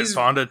her Bridget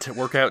Fonda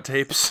workout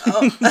tapes.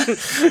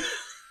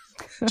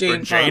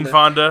 Jane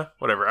Fonda.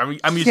 Whatever. I'm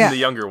using the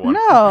younger one.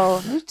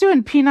 No, she was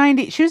doing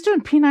P90. She was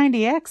doing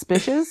P90X,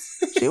 bitches.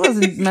 She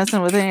wasn't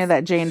messing with any of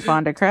that Jane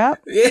Fonda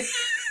crap. Yeah.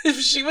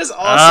 She was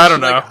awesome. I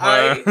don't know.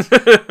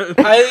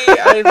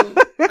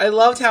 I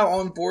loved how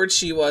on board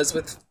she was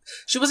with.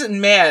 She wasn't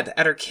mad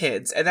at her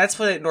kids, and that's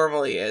what it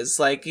normally is.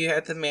 Like, you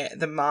had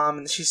the mom,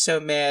 and she's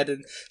so mad,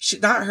 and she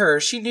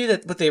knew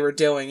that what they were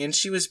doing, and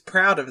she was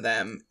proud of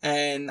them,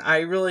 and I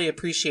really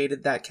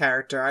appreciated that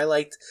character. I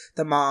liked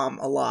the mom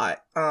a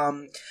lot.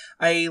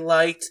 I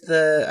liked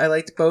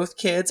both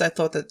kids. I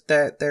thought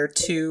that their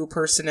 2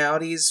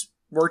 personalities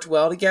worked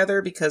well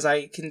together, because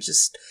I can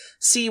just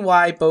see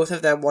why both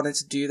of them wanted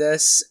to do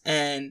this.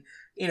 And,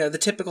 the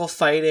typical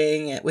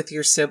fighting with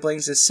your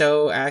siblings is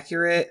so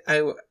accurate.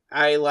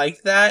 I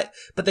like that,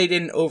 but they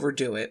didn't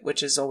overdo it,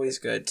 which is always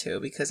good too,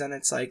 because then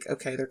it's like,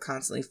 okay, they're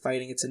constantly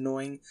fighting. It's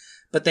annoying,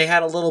 but they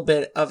had a little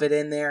bit of it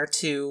in there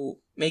to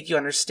make you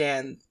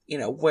understand,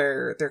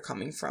 where they're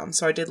coming from.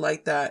 So I did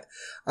like that.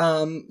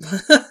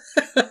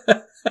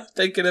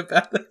 Thinking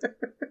about it.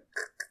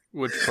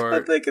 Which part?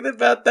 I'm thinking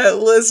about that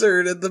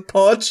lizard and the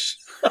punch.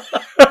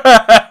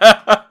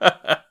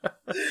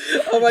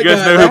 Oh my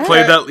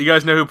god! You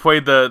guys know who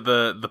played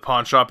the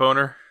pawn shop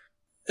owner?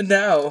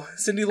 No,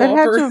 Cyndi Lauper. That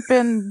had to have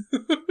been.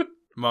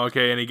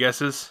 Okay, any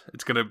guesses?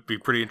 It's gonna be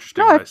pretty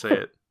interesting when I say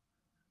it.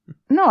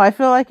 No, I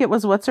feel like it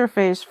was what's her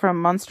face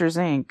from Monsters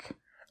Inc.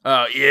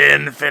 Oh, you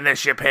didn't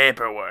finish your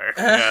paperwork.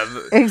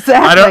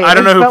 Exactly. I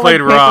don't know who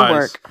played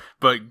Roz,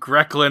 but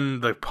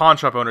Grecklin, the pawn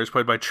shop owner, is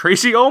played by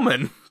Tracy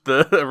Ullman,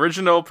 the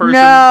original person.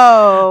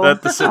 No.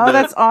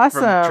 That's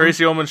awesome. From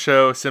Tracy Ullman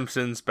show,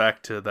 Simpsons,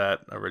 back to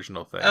that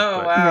original thing. Oh,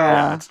 wow.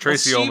 Yeah, it's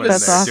Tracy Ullman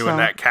there doing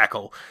that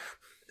cackle.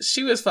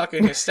 She was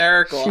fucking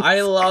hysterical.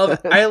 I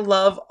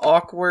love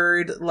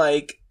awkward,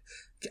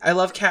 I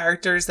love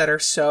characters that are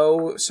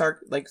so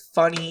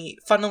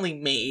funnily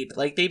made.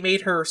 Like, they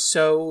made her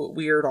so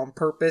weird on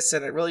purpose,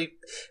 and it really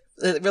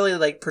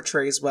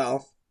portrays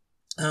well.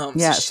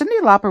 Cyndi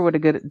Lauper would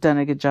have done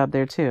a good job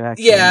there too.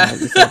 Actually,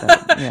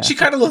 yeah. She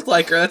kind of looked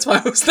like her. That's why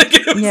I was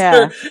thinking it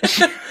was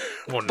her.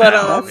 Well, but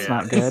that's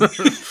not good.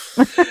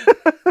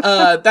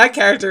 That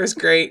character is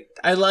great.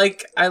 I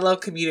love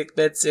comedic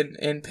bits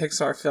in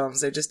Pixar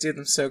films. They just do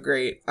them so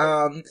great.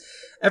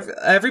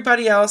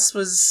 Everybody else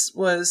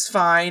was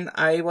fine.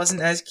 I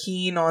wasn't as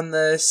keen on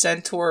the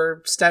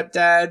centaur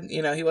stepdad.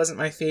 He wasn't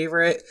my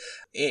favorite.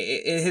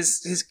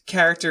 His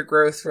character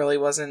growth really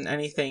wasn't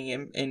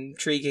anything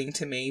intriguing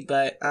to me.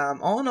 But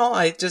all in all,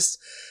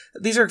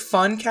 these are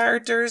fun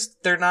characters.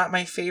 They're not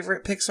my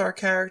favorite Pixar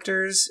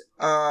characters.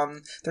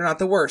 They're not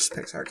the worst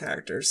Pixar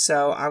characters.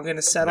 So I'm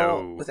gonna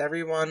settle with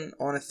everyone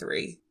on a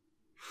 3.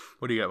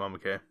 What do you got, Mama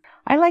K?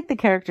 I like the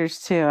characters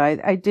too.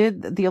 I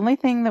did. The only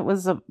thing that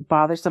was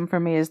bothersome for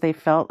me is they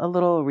felt a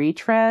little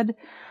retread.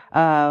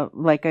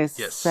 Like I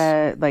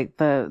said, like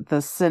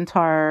the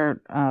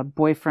centaur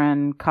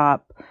boyfriend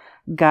cop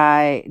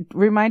guy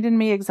reminded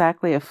me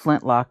exactly of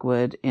Flint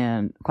Lockwood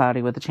in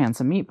Cloudy with a Chance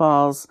of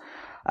Meatballs.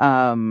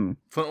 Flint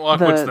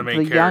Lockwood's the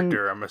main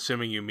character. I'm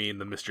assuming you mean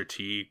the Mr.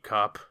 T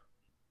cop.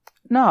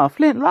 No,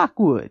 Flint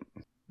Lockwood.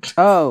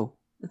 Oh.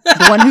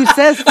 The one who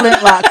says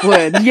Flint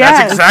Lockwood. Yes.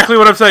 That's exactly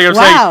what I'm saying.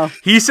 I'm saying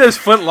he says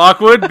Flint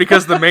Lockwood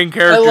because the main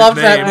character's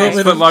name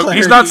is Flint Lockwood.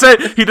 He's not saying,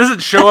 he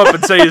doesn't show up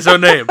and say his own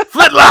name.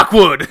 Flint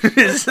Lockwood.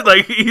 It's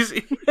like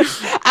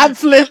I'm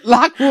Flint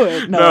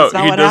Lockwood. No, it's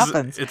not what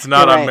happens. It's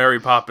not on Mary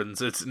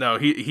Poppins. It's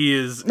he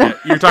is.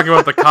 You're talking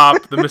about the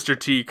cop, the Mr.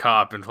 T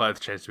cop in Flight of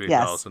the Chance to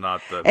Meatballs, so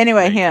not the.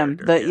 Anyway, him.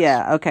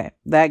 Okay.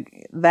 That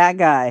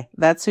guy.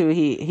 That's who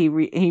he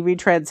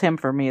retreads him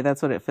for me.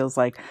 That's what it feels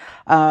like.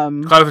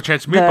 Cloud with a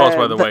Chance of Meatballs,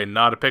 by the way,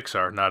 not a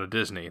Pixar, not a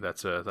Disney.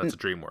 That's a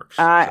DreamWorks.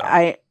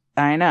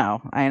 I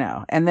know.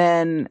 And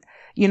then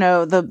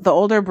the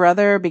older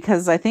brother,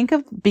 because of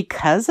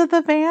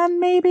the van,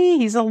 maybe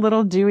he's a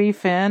little Dewey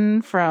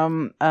Finn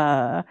from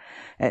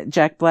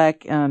Jack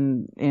Black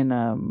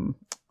in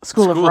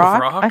School of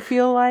Rock. I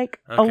feel like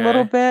a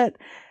little bit.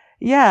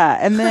 Yeah,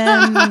 and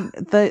then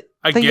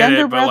I get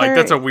younger it, but brother, like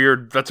that's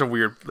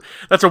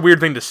a weird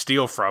thing to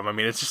steal from. I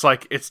mean, it's just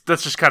like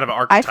that's just kind of an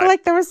archetype. I feel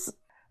like there was.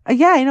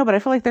 Yeah, I know, but I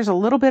feel like there's a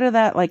little bit of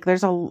that. Like,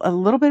 there's a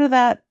little bit of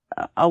that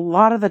a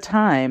lot of the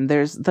time.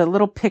 There's the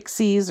little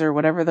pixies or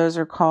whatever those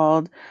are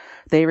called.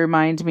 They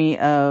remind me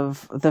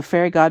of the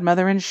fairy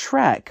godmother in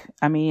Shrek.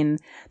 I mean,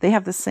 they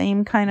have the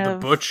same kind of...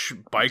 The Butch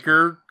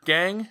Biker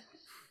Gang?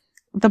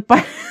 The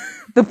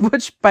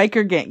Butch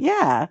Biker Gang,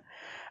 yeah.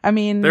 I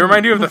mean... They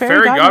remind you of the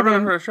fairy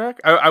godmother in Shrek?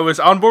 I was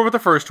on board with the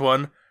first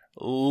one.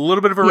 A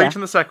little bit of a reach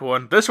in the second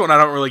one. This one I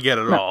don't really get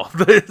at all.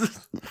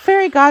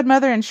 Fairy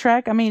godmother in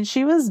Shrek, I mean,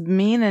 she was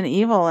mean and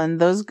evil, and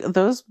those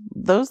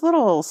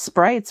little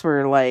sprites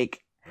were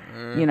like,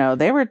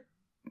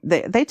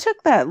 they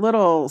took that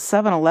little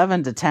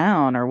 7-Eleven to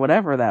town or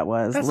whatever that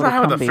was. That's not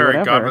how the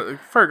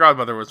fairy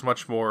godmother was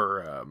much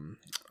more.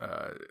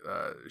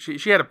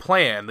 She had a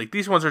plan. Like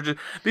these ones are just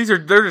they're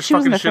just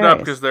fucking shit up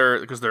because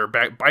they're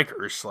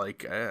bikers.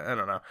 Like I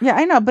don't know. Yeah,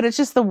 I know, but it's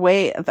just the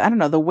way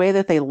the way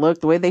that they looked,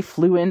 the way they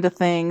flew into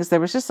things. There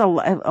was just a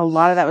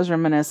lot of that was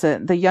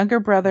reminiscent. The younger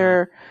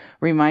brother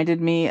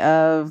reminded me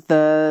of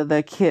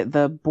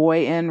the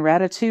boy in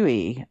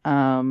Ratatouille.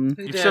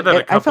 You've said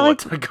that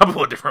a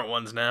couple of different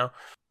ones now.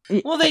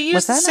 Well, they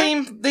used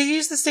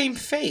the same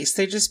face.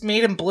 They just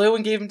made him blue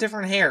and gave him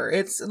different hair.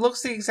 It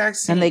looks the exact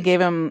same. And they gave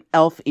him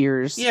elf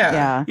ears.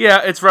 Yeah.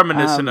 It's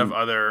reminiscent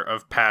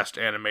of past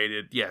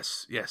animated.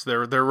 Yes.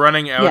 They're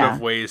running out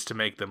of ways to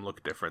make them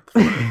look different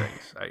from other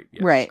things.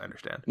 I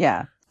understand.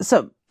 Yeah.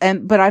 So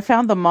but I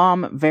found the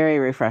mom very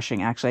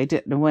refreshing. Actually, I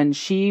did when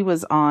she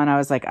was on. I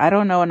was like, I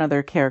don't know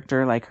another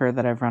character like her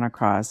that I've run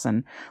across.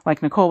 And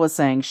like Nicole was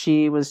saying,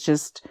 she was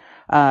just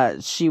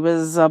she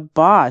was a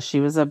boss. She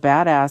was a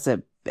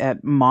badass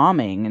at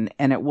momming,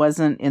 and it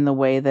wasn't in the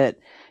way that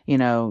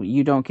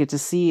you don't get to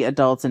see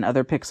adults in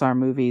other Pixar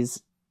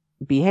movies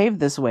behave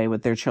this way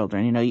with their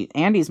children.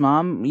 Andy's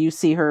mom, you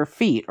see her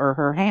feet or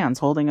her hands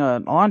holding a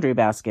laundry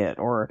basket,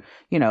 or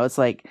it's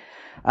like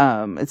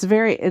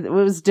it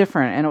was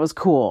different and it was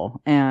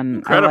cool,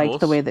 and I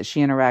liked the way that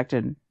she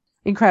interacted.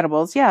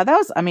 Incredibles, yeah, that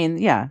was. I mean,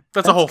 yeah,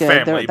 that's a whole good.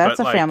 family. That's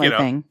a family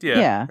thing.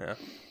 Yeah.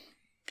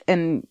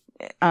 And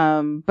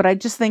but I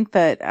just think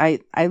that I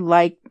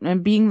like,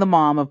 and being the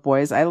mom of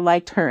boys, I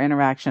liked her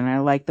interaction. I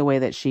liked the way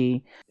that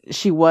she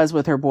was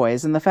with her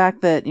boys, and the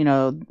fact that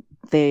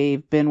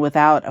they've been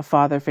without a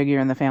father figure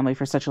in the family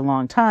for such a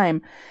long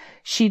time.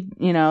 She,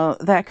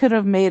 that could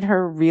have made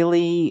her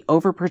really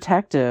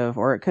overprotective,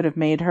 or it could have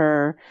made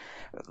her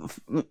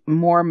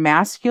more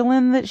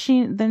masculine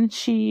than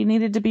she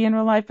needed to be in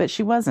real life, but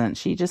she wasn't.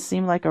 She just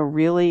seemed like a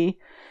really,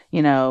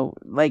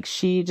 like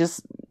she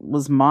just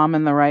was mom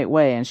in the right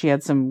way, and she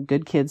had some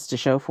good kids to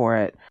show for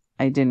it.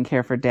 I didn't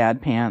care for Dad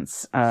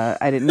Pants.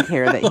 I didn't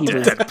care that he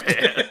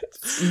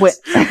was.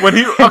 When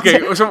he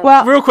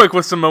real quick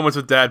with some moments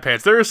with Dad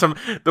Pants, there is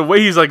the way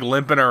he's like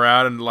limping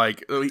around and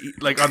like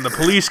on the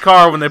police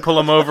car when they pull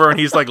him over and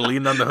he's like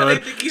leaning on the hood.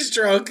 I think he's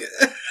drunk.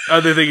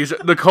 They think he's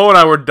Nicole and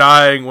I were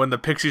dying when the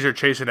pixies are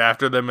chasing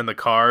after them in the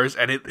cars,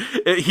 and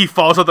he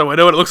falls out the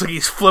window and it looks like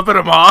he's flipping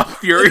him off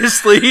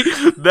furiously.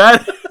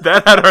 that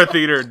had our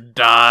theater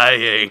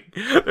dying.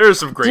 There's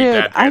some great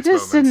Dad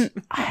Pants moments.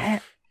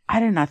 I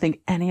did not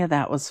think any of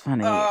that was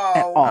funny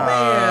at all.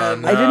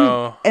 Man. No.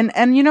 I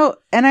didn't,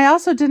 and I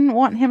also didn't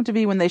want him to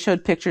be, when they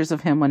showed pictures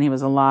of him when he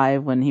was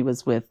alive, when he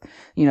was with,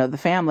 the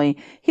family,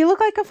 he looked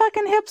like a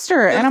fucking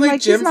hipster. And I'm like,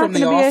 Jim he's not from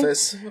The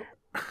Office.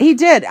 He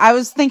did. I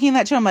was thinking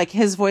that too. I'm like,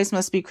 his voice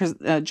must be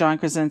John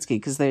Krasinski,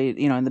 because they,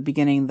 in the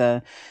beginning,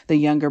 the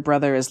younger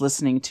brother is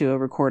listening to a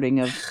recording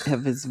of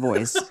his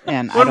voice.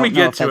 And when we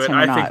get to it,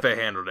 I think they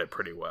handled it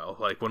pretty well.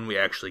 Like when we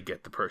actually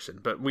get the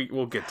person, but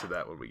we'll get to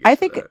that when we get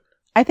to that.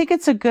 I think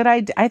it's a good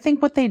idea. I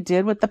think what they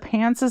did with the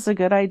pants is a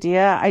good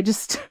idea. I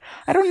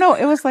don't know.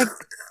 It was like,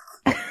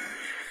 I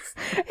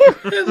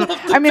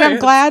mean, I'm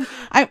glad.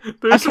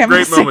 There's some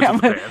great moments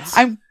with the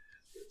pants.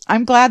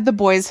 I'm glad the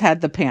boys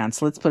had the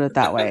pants. Let's put it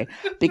that way,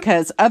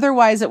 because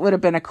otherwise it would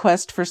have been a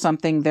quest for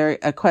something.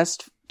 A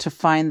quest to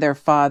find their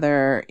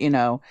father, in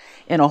a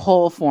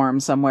hole form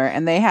somewhere,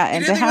 and they had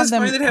and to have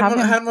them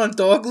have him on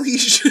dog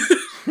leash.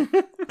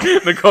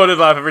 Nicole did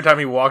laugh every time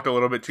he walked a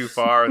little bit too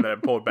far and then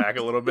it pulled back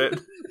a little bit.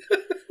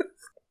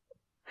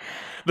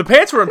 The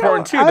pants were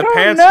important too.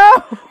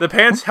 The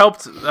pants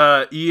helped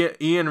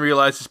Ian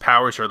realize his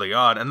powers early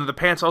on, and then the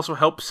pants also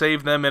helped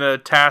save them in a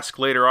task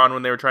later on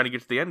when they were trying to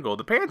get to the end goal.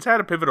 The pants had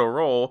a pivotal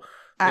role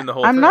in the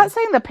whole thing. I'm not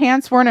saying the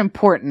pants weren't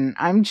important.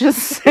 I'm just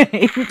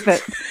saying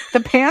that the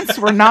pants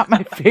were not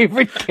my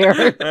favorite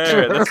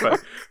character. That's fine.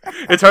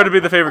 It's hard to be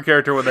the favorite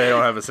character when they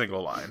don't have a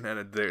single line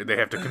and they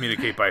have to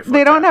communicate by foot.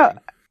 They don't tapping.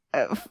 have.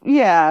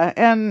 Yeah,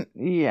 and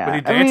yeah. But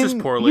he dances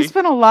poorly. He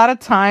spent a lot of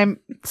time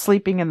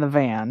sleeping in the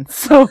van,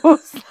 so like,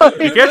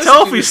 you can't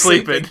tell if he's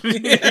sleeping.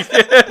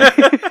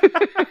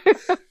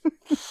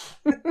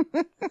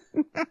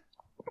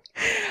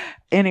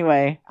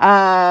 Anyway,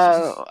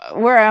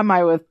 where am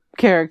I with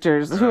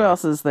characters? Who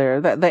else is there?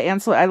 The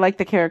Ansel. I like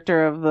the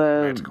character of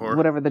the Manticore.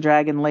 Whatever the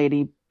dragon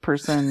lady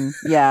person.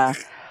 Yeah.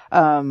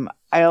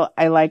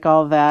 I like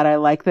all that. I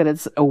like that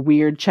it's a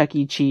weird Chuck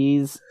E.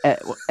 Cheese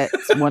at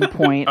one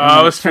point.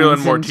 I was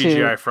feeling more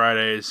TGI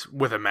Fridays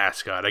with a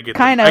mascot. I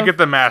get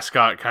the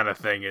mascot kind of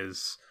thing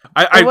is.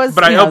 I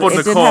elbowed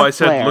Nicole. I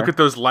said, flair. Look at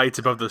those lights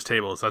above those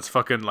tables. That's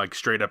fucking like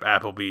straight up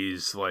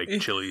Applebee's like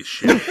Chili's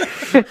shit.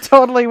 It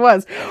totally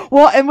was.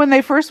 Well, and when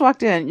they first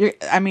walked in,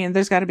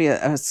 there's got to be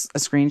a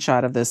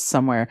screenshot of this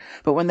somewhere.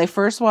 But when they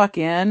first walk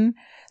in,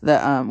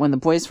 when the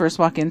boys first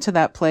walk into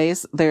that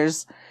place,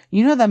 there's.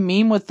 The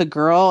meme with the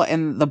girl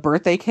and the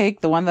birthday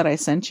cake, the one that I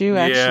sent you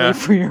actually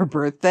for your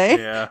birthday.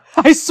 Yeah.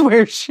 I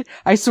swear she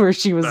was That's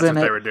in what it.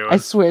 They were doing. I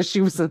swear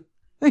she was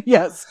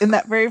yes, in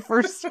that very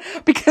first,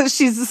 because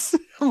she's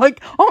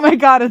like, oh my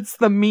God, it's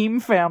the meme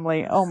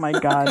family. Oh my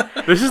God.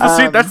 This is the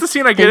scene. That's the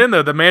scene I get in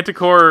though. The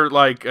Manticore,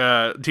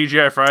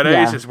 TGI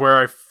Fridays is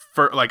where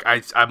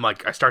I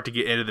start to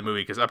get into the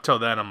movie because up till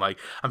then I'm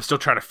still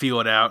trying to feel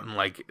it out and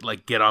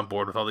like get on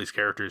board with all these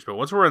characters. But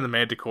once we're in the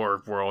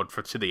Manticore world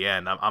to the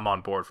end, I'm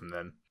on board from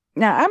then.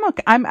 Yeah, I'm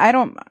okay. I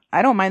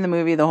don't mind the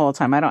movie the whole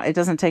time. It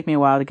doesn't take me a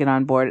while to get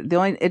on board.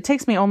 It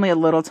takes me only a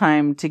little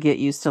time to get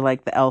used to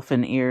like the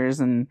elfin ears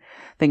and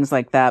things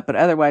like that. But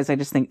otherwise, I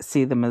just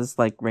see them as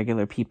like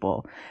regular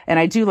people. And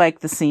I do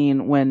like the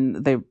scene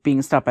when they're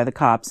being stopped by the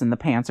cops and the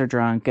pants are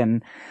drunk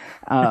and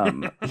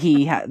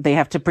they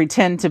have to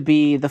pretend to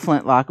be the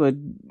Flint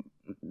Lockwood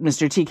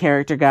Mr. T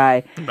character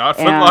guy. Not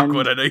Flint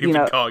Lockwood. I know you've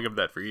been calling him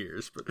that for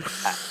years, but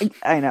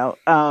I know.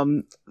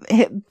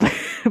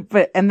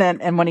 But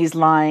and when he's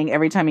lying,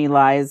 every time he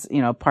lies,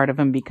 part of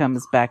him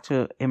becomes back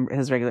to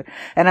his regular.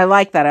 And I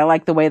like that. I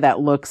like the way that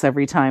looks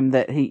every time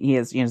that he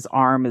has, his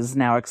arm is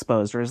now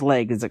exposed or his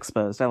leg is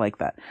exposed. I like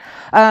that.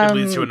 It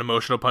leads to an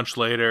emotional punch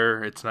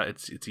later.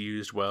 It's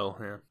used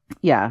well.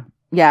 Yeah.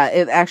 Yeah,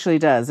 it actually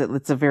does.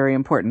 It's a very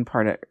important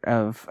part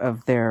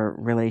of their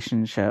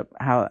relationship,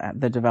 how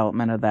the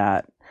development of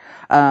that.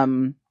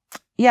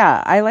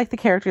 Yeah, I like the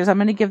characters. I'm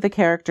going to give the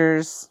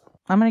characters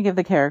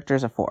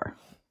a 4.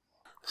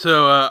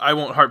 So I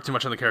won't harp too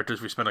much on the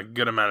characters. We spent a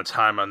good amount of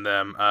time on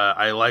them.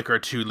 I like our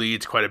two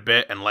leads quite a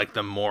bit and like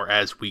them more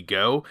as we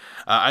go.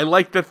 I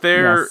like that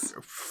they're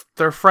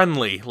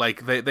friendly.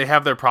 Like they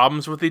have their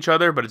problems with each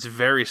other, but it's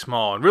very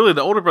small. And really,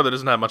 the older brother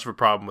doesn't have much of a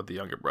problem with the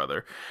younger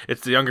brother.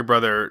 It's the younger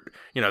brother.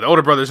 The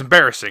older brother's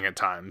embarrassing at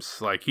times.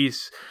 Like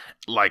he's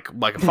like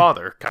a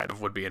father kind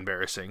of would be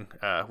embarrassing,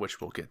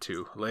 which we'll get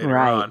to later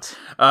on.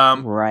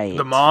 Right.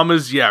 The mom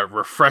is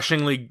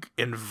refreshingly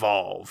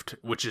involved,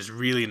 which is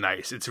really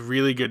nice. It's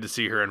really good to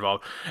see her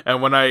involved.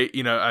 And when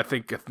I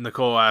think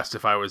Nicole asked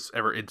if I was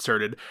ever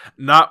inserted,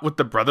 not with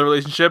the brother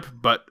relationship,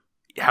 but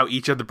how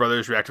each of the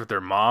brothers react with their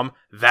mom,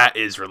 that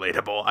is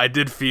relatable. I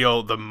did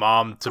feel the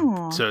mom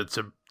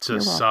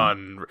to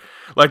son,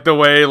 like the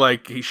way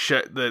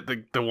the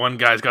one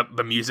guy's got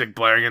the music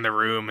blaring in the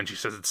room and she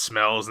says it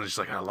smells and she's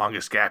like,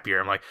 longest gap year.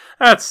 I'm like,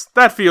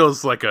 that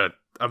feels like a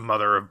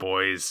mother of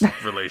boys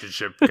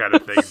relationship kind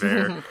of thing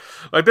there.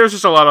 Like there's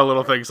just a lot of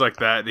little things like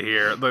that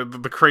here.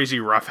 The crazy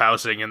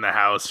roughhousing in the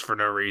house for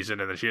no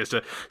reason, and then she has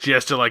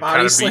to like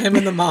body slam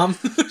in the mom.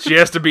 She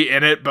has to be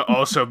in it, but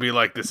also be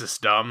like, this is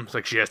dumb. It's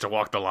like she has to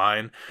walk the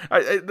line.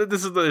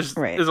 There's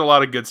a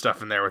lot of good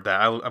stuff in there with that.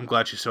 I'm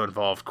glad she's so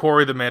involved.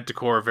 Corey the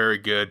Manticore, very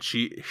good.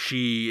 She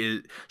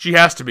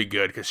has to be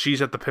good because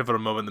she's at the pivotal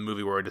moment in the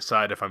movie where I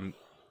decide if I'm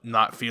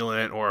not feeling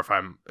it or if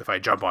I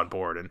jump on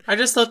board. And I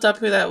just looked up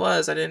who that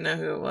was. I didn't know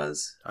who it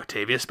was.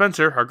 Octavia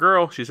Spencer, our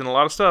girl. She's in a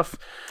lot of stuff.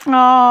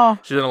 Oh,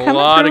 she's in a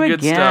lot of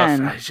good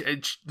stuff.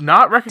 It's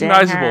not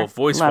recognizable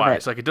voice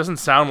wise. Like it doesn't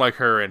sound like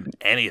her in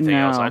anything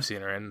else I've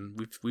seen her in.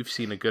 We've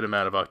seen a good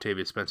amount of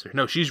Octavia Spencer.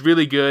 No, she's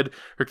really good.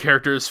 Her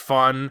character is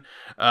fun.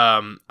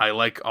 I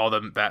like all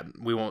that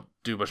we won't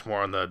do much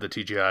more on the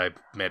TGI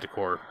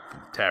Manticore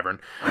Tavern.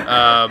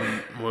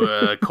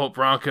 Colt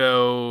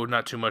Bronco,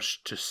 not too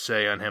much to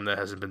say on him that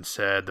hasn't been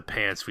said. The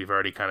pants we've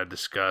already kind of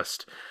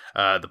discussed.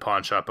 The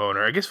pawn shop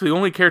owner. I guess the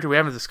only character we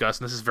haven't discussed,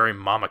 and this is very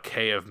Mama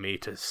K of me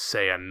to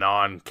say a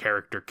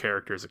non-character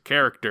character is a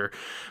character,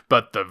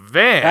 but the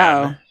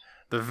van.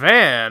 The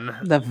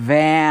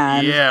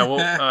van. Yeah.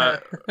 Well,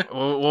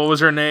 what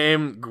was her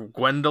name?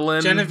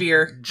 Gwendolyn.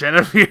 Genevieve.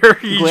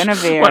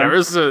 Guinevere.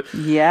 Whatever. So,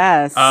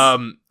 yes.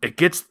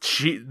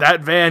 That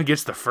van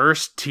gets the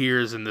first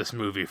tears in this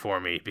movie for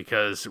me,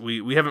 because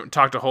we haven't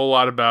talked a whole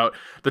lot about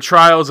the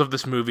trials of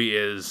this movie.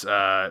 Is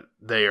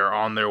they are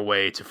on their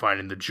way to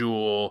finding the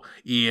jewel.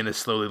 Ian is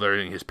slowly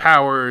learning his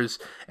powers,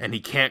 and he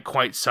can't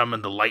quite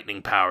summon the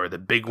lightning power, the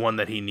big one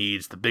that he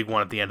needs, the big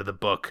one at the end of the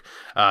book,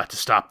 to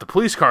stop the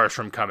police cars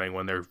from coming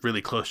when they're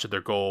really close to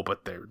their goal,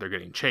 but they're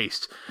getting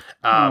chased.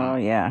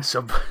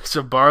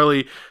 So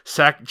Barley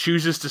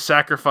chooses to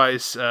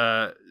sacrifice.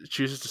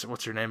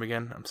 What's her name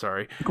again? I'm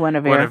sorry.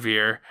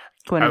 Guinevere.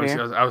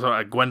 I was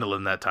on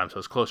Gwendolyn that time, so I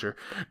was closer.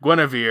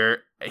 Guinevere.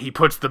 He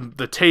puts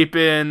the tape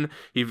in.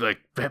 He like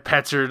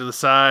pets her to the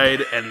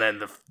side, and then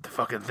the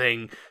fucking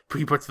thing.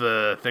 He puts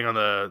the thing on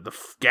the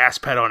gas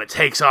pedal, and it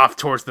takes off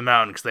towards the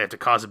mountain because they have to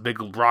cause a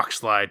big rock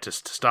slide to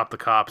stop the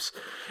cops.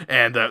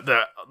 And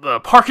the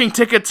parking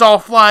tickets all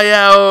fly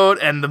out,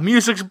 and the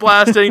music's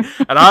blasting,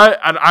 and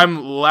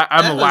I'm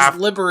laughing.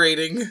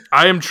 Liberating.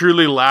 I am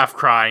truly laugh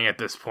crying at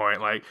this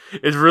point. Like,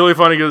 it's really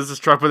funny because it's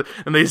a truck,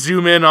 and they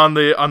zoom in on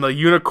the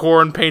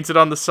unicorn painted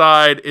on the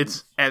side.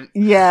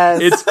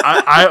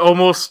 I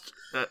almost.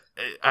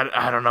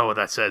 I don't know what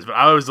that says, but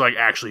I was like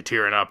actually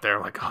tearing up there.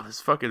 I'm like, oh,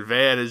 this fucking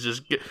van is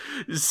just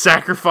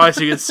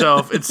sacrificing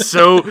itself. At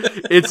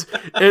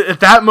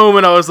that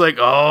moment I was like,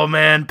 oh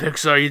man,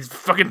 Pixar, you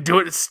fucking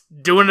doing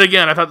it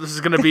again. I thought this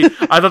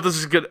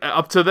was good.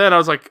 Up to then I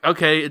was like,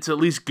 okay, it's at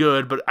least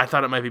good, but I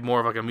thought it might be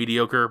more of like a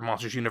mediocre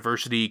Monsters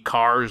University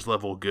Cars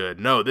level good.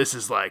 No, this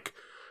is like,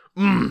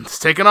 it's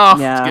taking off.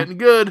 Yeah. It's getting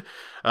good.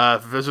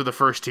 Those are the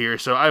first tier,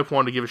 so I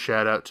wanted to give a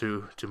shout out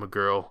to my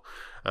girl,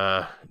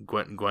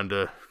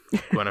 Guinevere.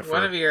 I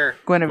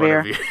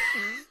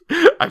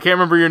can't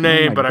remember your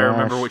name, but gosh. I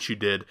remember what you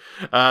did.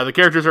 The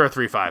characters are a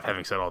 3-5.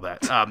 Having said all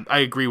that, I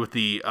agree with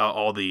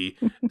all the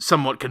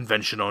somewhat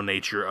conventional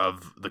nature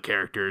of the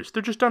characters.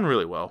 They're just done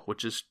really well,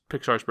 which is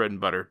Pixar's bread and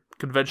butter.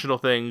 Conventional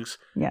things,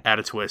 add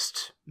a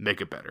twist,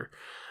 make it better.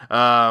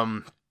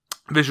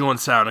 Visual and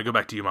sound. I go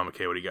back to you, Mama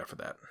K. What do you got for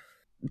that?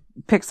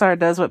 Pixar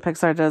does what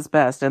Pixar does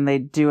best, and they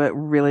do it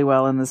really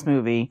well in this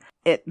movie.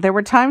 There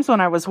were times when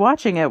I was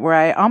watching it where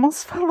I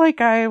almost felt like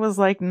I was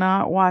like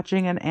not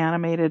watching an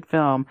animated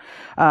film,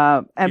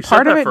 and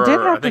part of it did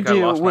have to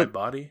do with my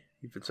body.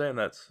 You've been saying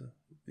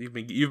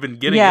you've been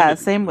getting into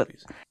same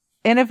movies.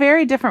 In a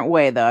very different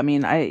way, though. I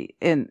mean,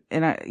 in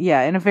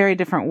a very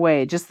different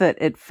way. Just that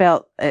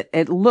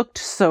it looked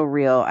so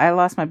real. I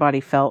Lost My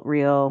Body felt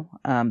real.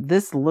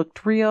 This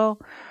looked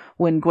real.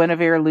 When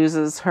Guinevere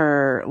loses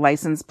her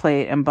license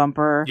plate and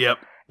bumper. Yep.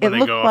 When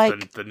they go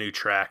off the new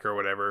track or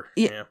whatever.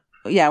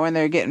 Yeah, when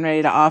they're getting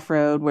ready to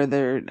off-road, where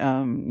they're,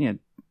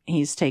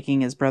 he's taking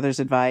his brother's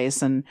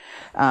advice. And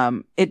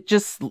it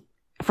just,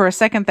 for a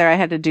second there, I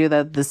had to do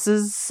this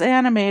is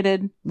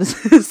animated.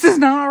 This is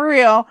not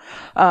real.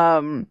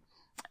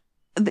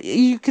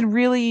 You could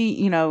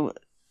really,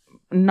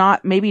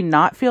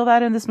 not feel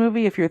that in this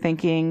movie if you're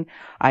thinking,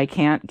 I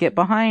can't get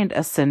behind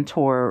a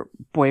centaur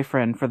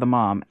boyfriend for the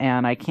mom,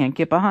 and I can't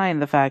get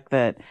behind the fact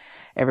that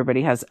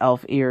everybody has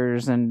elf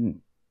ears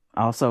and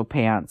also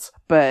pants.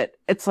 But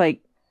it's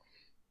like,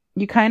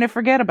 you kind of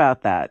forget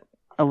about that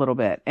a little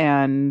bit,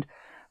 and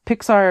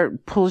Pixar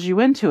pulls you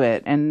into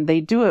it, and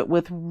they do it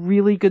with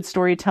really good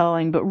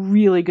storytelling, but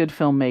really good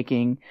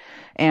filmmaking,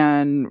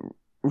 and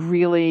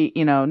really,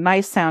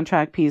 nice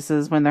soundtrack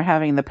pieces when they're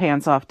having the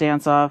pants off,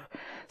 dance off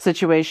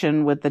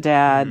situation with the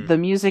dad. Mm-hmm. The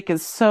music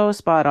is so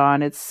spot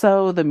on. It's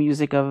so the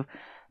music of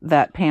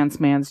that Pants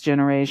Man's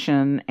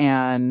generation.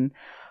 And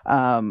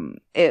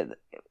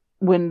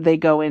when they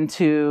go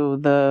into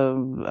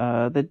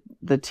the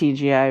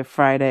TGI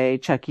Friday,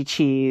 Chuck E.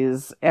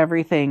 Cheese,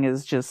 everything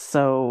is just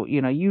so,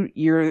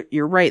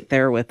 you're right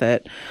there with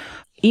it.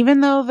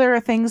 Even though there are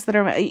things that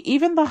are,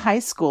 even the high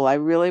school, I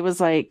really was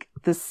like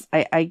this,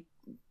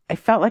 I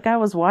felt like I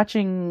was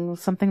watching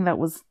something that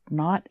was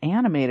not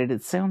animated.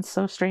 It sounds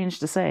so strange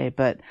to say,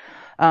 but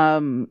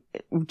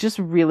just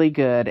really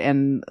good.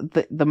 And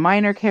the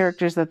minor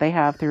characters that they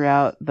have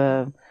throughout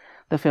the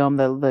film,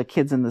 the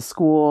kids in the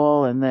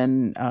school, and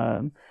then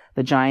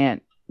the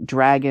giant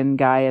dragon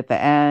guy at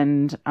the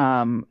end,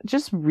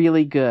 just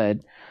really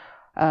good.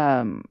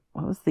 What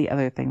was the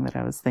other thing that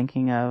I was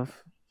thinking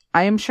of?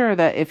 I am sure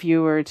that if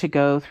you were to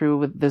go through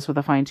with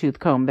a fine-tooth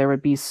comb, there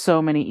would be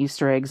so many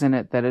Easter eggs in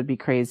it that it'd be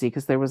crazy,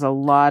 because there was a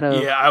lot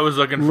of I was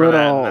looking for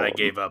that, and then I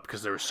gave up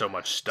because there was so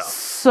much stuff.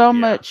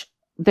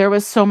 There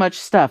was so much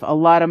stuff, a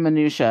lot of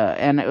minutia,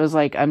 and it was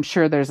like, I'm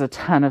sure there's a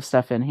ton of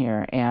stuff in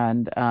here,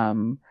 and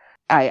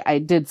I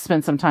did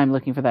spend some time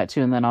looking for that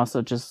too, and then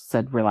also just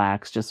said,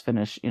 relax, just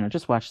finish,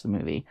 just watch the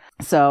movie.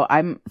 So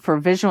I'm, for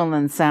visual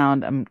and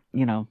sound,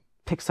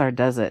 Pixar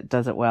does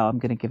it well. I'm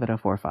going to give it a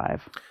 4.5.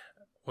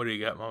 What do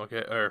you got, Mama K?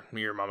 Or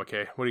you're Mama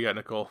K. What do you got,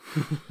 Nicole?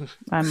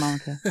 I'm Mama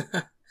K.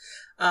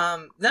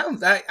 No,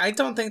 I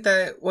don't think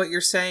that what you're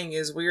saying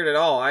is weird at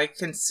all. I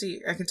can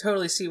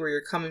totally see where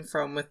you're coming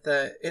from with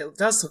it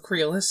does look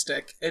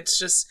realistic. It's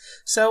just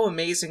so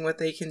amazing what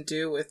they can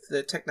do with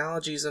the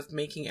technologies of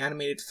making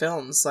animated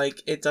films.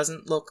 Like, it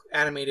doesn't look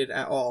animated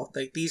at all.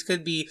 Like, these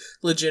could be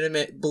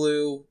legitimate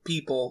blue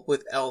people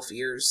with elf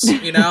ears,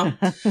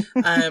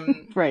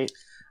 Right.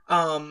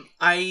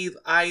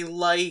 I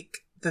like,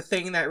 the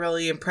thing that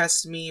really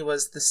impressed me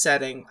was the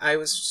setting.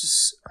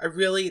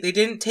 They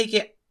didn't take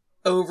it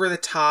over the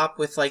top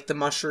with like the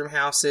mushroom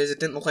houses. It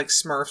didn't look like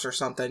Smurfs or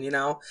something,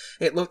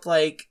 It looked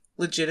like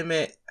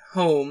legitimate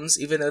homes,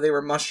 even though they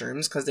were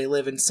mushrooms because they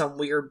live in some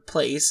weird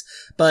place.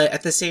 But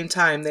at the same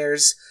time,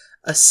 there's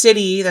a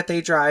city that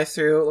they drive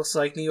through. It looks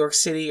like New York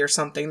City or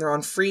something. They're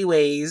on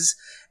freeways,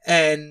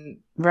 and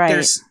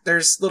right.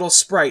 there's little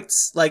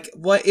sprites. Like,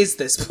 what is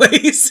this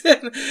place?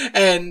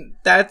 And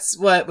that's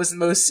what was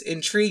most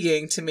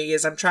intriguing to me,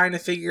 is I'm trying to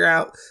figure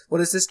out, what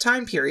is this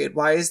time period?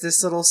 Why is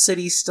this little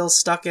city still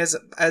stuck as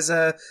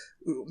a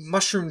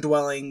mushroom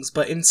dwellings,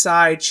 but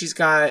inside she's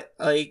got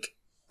like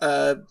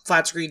a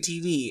flat screen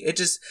TV? It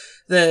just,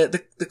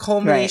 the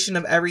culmination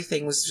of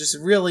everything was just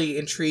really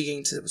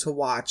intriguing to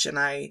watch, and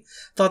I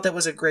thought that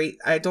was a great.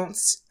 I don't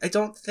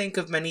think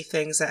of many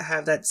things that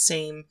have that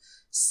same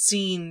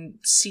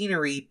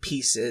scenery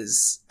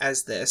pieces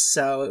as this,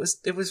 so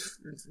it was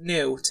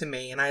new to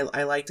me, and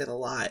I liked it a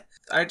lot.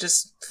 I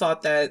just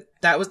thought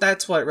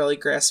that's what really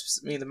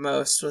grasps me the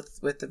most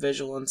with the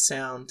visual and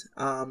sound.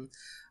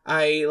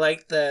 I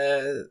like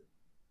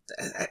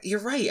you're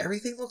right,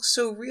 everything looks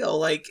so real.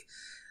 Like,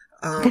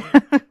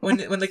 when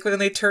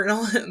they turn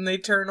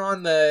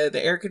on the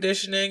air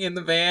conditioning in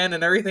the van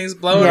and everything's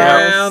blowing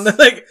around,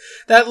 like,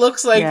 that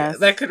looks like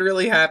that could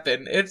really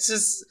happen. It's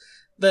just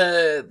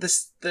the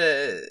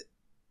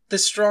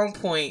strong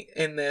point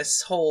in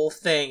this whole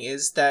thing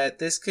is that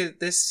this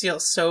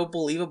feels so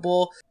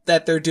believable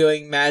that they're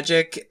doing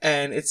magic,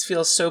 and it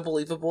feels so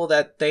believable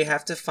that they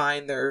have to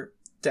find their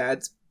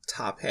dad's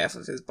top half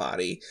of his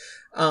body.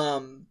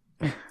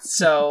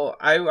 So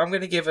I'm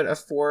going to give it a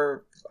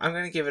 4. I'm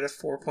going to give it a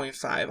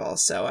 4.5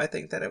 also. I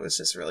think that it was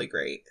just really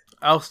great.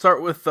 I'll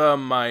start with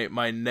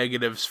my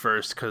negatives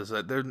first, because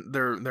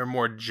they're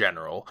more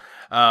general.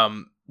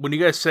 When you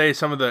guys say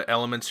some of the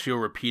elements feel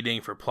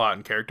repeating for plot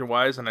and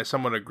character-wise, and I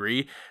somewhat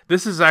agree,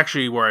 this is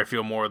actually where I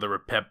feel more of the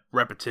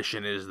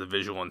repetition is the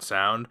visual and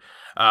sound.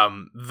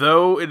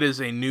 Though it is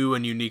a new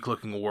and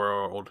unique-looking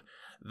world,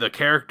 the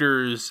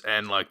characters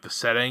and like the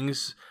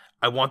settings,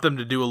 I want them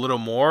to do a little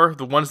more.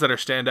 The ones that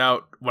stand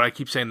out, when I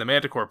keep saying the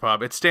Manticore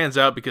Pub, it stands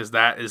out because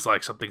that is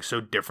like something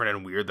so different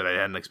and weird that I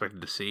hadn't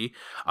expected to see.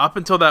 Up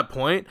until that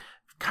point,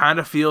 kind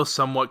of feels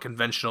somewhat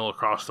conventional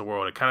across the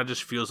world. It kind of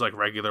just feels like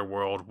regular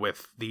world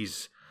with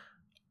these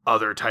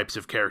other types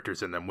of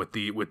characters in them, with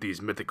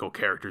these mythical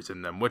characters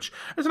in them, which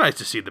is nice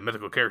to see the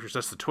mythical characters.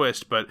 That's the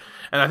twist. And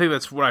I think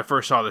that's when I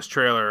first saw this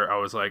trailer, I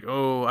was like,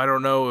 oh, I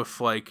don't know if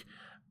like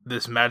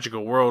this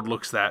magical world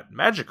looks that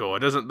magical.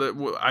 It doesn't.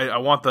 I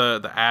want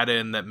the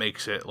add-in that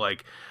makes it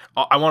like,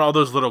 I want all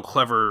those little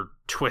clever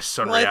twists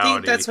on reality. I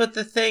think that's what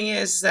the thing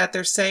is, that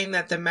they're saying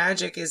that the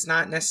magic is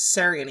not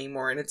necessary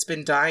anymore, and it's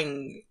been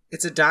dying.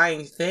 It's a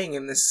dying thing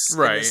in this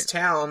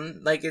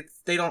town. Like,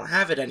 they don't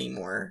have it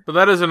anymore. But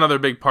that is another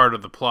big part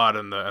of the plot,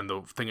 and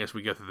the thing as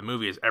we go through the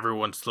movie is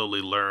everyone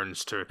slowly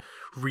learns to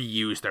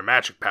reuse their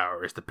magic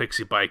powers. The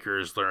pixie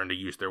bikers learn to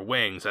use their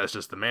wings, as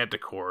does the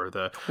Manticore.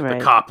 The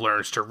cop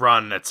learns to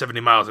run at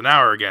 70 miles an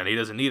hour again. He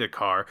doesn't need a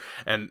car.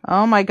 And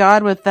oh my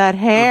God, with that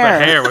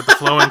hair. With the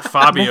flowing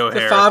Fabio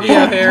hair. The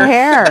Fabio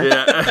hair.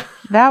 Yeah.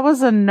 That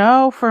was a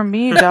no for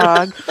me,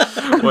 dog.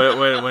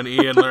 when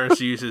Ian learns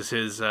to use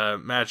his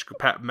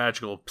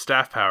magical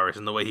staff powers,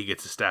 and the way he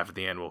gets his staff at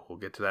the end, we'll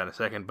get to that in a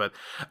second. But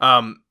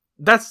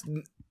that's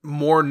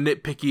more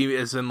nitpicky,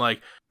 as in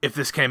like, if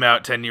this came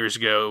out 10 years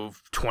ago,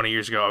 20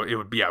 years ago, it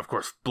would be, of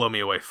course, blow me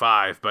away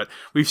 5. But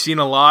we've seen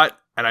a lot,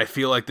 and I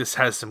feel like this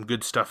has some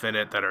good stuff in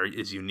it that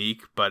is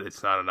unique, but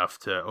it's not enough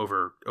to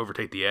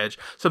overtake the edge.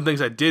 Some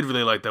things I did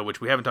really like, though,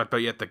 which we haven't talked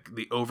about yet,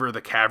 the over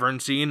the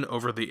cavern scene,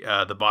 over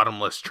the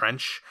bottomless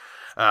trench,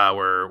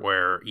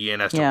 where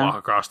Ian has to walk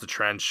across the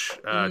trench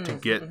to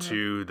get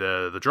to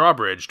the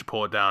drawbridge to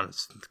pull it down.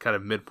 It's kind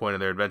of midpoint of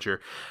their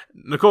adventure.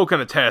 Nicole can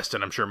attest,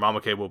 and I'm sure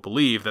Mama K will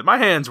believe, that my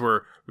hands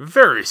were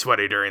very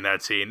sweaty during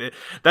that scene.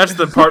 That's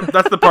the part.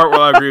 That's the part where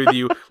I agree with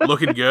you.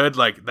 Looking good,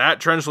 like that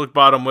trench looked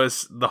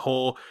bottomless. The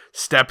whole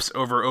steps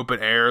over open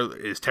air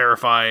is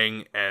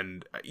terrifying,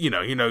 and you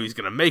know he's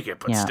gonna make it,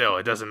 but still,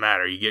 it doesn't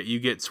matter. You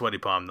get sweaty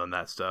palmed on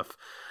that stuff.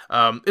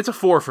 It's a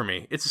 4 for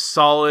me. It's a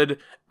solid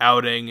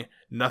outing.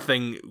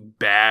 Nothing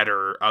bad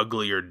or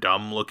ugly or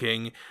dumb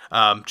looking.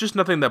 Just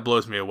nothing that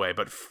blows me away.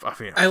 But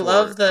I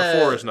love the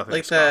 4 is nothing.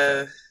 Like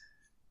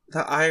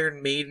the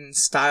Iron Maiden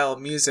style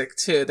music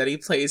too that he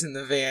plays in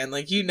the van.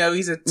 Like, you know,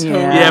 he's a total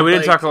yeah. We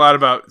didn't talk a lot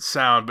about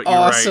sound, but you're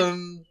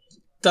awesome right.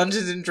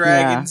 Dungeons and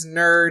Dragons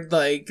nerd.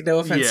 Like, no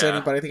offense to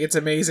anybody, I think it's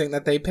amazing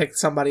that they picked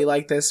somebody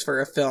like this for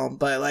a film.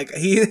 But like,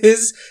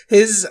 his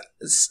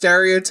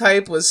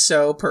stereotype was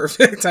so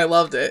perfect. I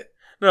loved it.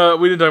 No,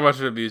 we didn't talk much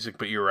about music,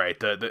 but you're right.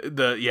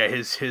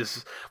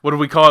 His what do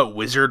we call it?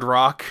 Wizard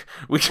rock.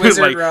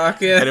 Wizard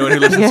rock. Yeah. Anyone who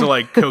listens to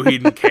like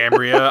Coheed and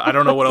Cambria, I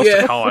don't know what else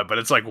to call it, but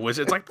it's like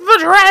wizard. It's like the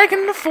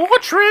Dragon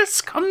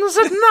Fortress comes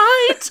at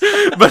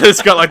night, but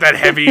it's got like that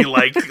heavy,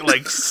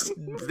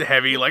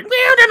 heavy.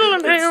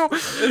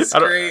 It's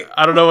great.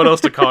 I don't know what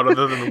else to call it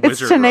other than the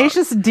Wizard It's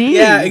Tenacious rock. D.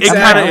 Yeah, It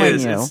exactly. kind of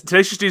is. It's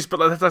Tenacious D,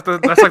 but that's like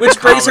Which the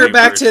brings her comedy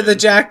back to version. the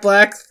Jack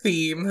Black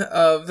theme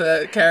of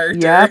the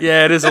character. Yep.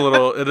 Yeah, it is a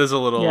little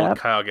Yep.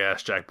 Kyle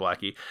Gass, Jack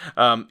Blackie.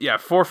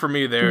 4 for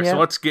me there. Yep. So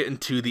let's get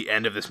into the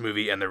end of this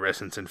movie and the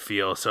resonance and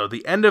feel. So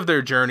the end of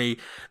their journey,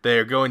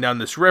 they're going down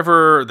this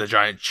river, the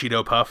giant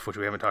Cheeto puff, which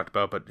we haven't talked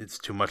about, but it's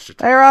too much to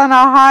talk. They're on a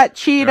hot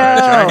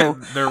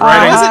Cheeto. They're Why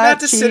riding. was it Hot not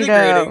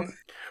disintegrating? Cheeto.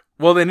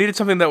 Well, they needed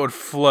something that would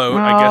float.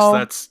 I guess No.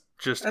 that's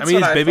just. That's I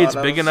mean, what I maybe it's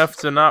thought big of. enough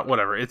to not.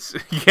 Whatever. It's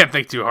you can't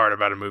think too hard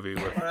about a movie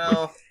with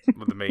Well,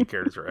 with the main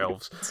characters are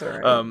elves. it's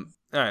alright.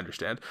 I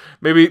understand.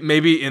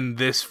 Maybe in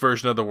this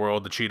version of the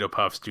world, the Cheeto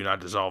Puffs do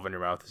not dissolve in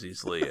your mouth as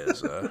easily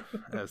as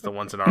the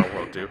ones in our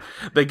world do.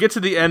 They get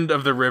to the end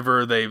of the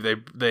river.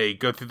 They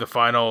go through the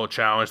final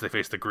challenge. They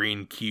face the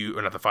green cube,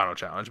 or not the final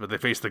challenge, but they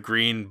face the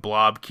green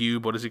blob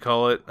cube. What does he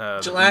call it?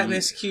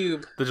 Gelatinous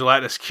cube. The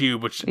gelatinous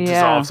cube, which Yeah.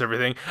 dissolves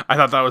everything. I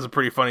thought that was a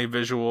pretty funny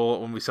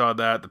visual when we saw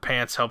that. The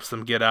pants helps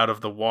them get out of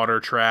the water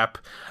trap,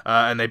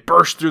 and they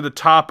burst through the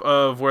top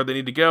of where they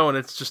need to go, and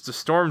it's just a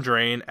storm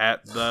drain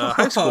at the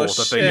high school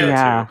that they shit.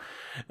 go Yeah.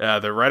 to.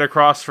 They're right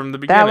across from the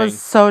beginning. That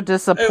was so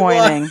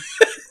disappointing.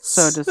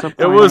 So It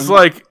disappointing. was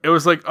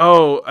like,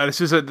 oh, as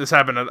soon as this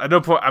happened, at no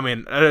point, I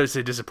mean, I don't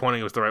say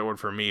disappointing was the right word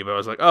for me, but I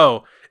was like,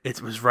 oh,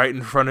 it was right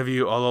in front of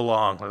you all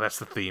along. Like, that's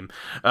the theme.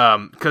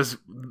 Because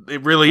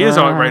it really is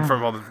right in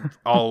front of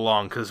all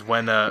along. Because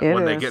when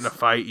they get in a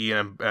fight,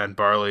 Ian and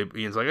Barley,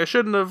 Ian's like, I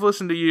shouldn't have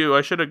listened to you.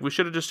 We should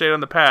have just stayed on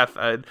the path.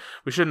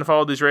 We shouldn't have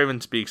followed these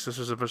Raven speaks. This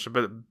was a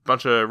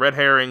bunch of red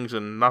herrings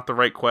and not the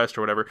right quest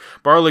or whatever.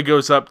 Barley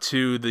goes up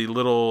to the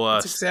little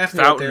That's exactly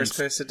what they were fountains.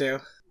 supposed to do.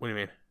 What do you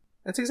mean?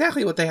 That's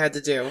exactly what they had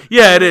to do.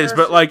 Yeah, it is,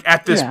 but like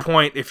at this Yeah.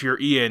 point, if you're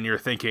Ian, you're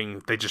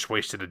thinking they just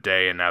wasted a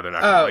day and now they're not.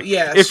 Oh, gonna, like,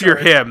 yeah, if sure. you're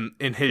him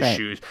in his Right.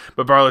 shoes,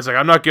 but Barley's like,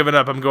 I'm not giving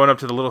up. I'm going up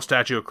to the little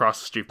statue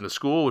across the street from the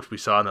school, which we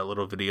saw in that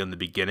little video in the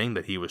beginning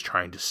that he was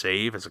trying to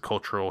save as a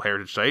cultural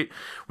heritage site.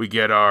 We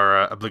get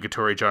our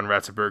obligatory John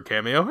Ratzenberg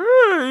cameo.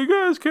 Hey, you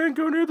guys can't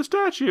go near the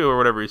statue or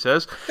whatever he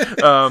says.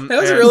 That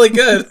was really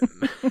good.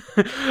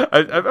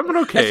 I'm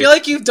okay. I feel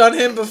like you've done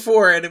him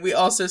before, and we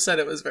also said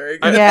it was very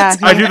good. Yeah,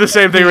 I do the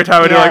same thing every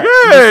time. I do Yeah, like, this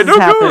hey, has don't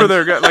go over happened.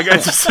 there. Like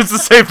it's the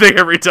same thing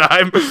every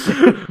time.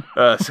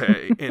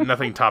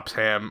 Nothing tops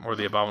Ham or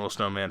the Abominable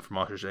Snowman from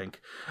Monsters Inc.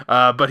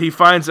 But he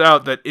finds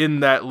out that in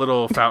that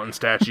little fountain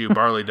statue,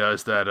 Barley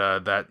does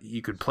that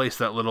you could place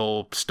that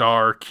little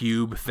star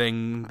cube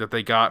thing that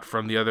they got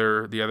from the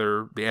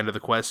end of the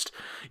quest.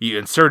 You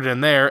insert it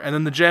in there, and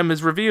then the gem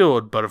is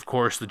revealed. But of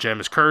course, the gem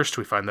is cursed.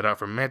 We find that out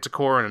from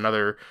Manticore in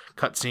another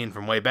cutscene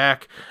from way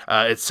back.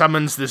 It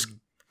summons this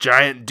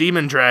giant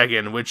demon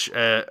dragon, which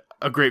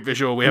a great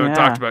visual we haven't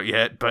talked about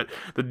yet, but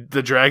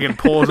the dragon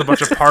pulls a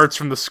bunch of parts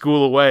from the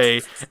school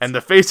away, and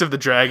the face of the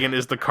dragon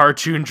is the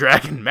cartoon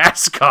dragon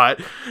mascot.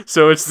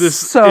 So it's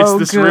this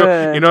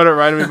real, you know what it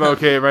reminded me of?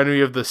 Okay, it reminded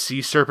me of the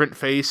sea serpent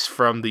face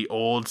from the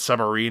old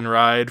submarine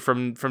ride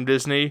from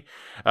Disney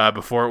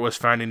before it was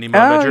Finding Nemo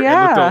Oh Adventure.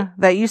 yeah,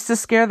 that used to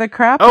scare the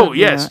crap. Oh out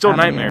yeah, of it's still you.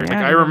 nightmares. Yeah,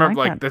 Like I didn't remember,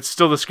 like that. that's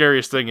still the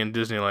scariest thing in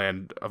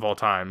Disneyland of all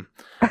time.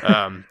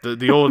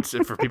 The old,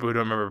 for people who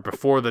don't remember,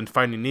 before the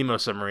Finding Nemo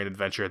submarine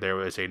adventure, there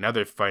was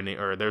another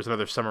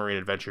submarine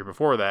adventure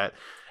before that,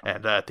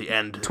 and at the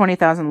end,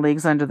 20,000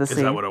 Leagues Under the Sea.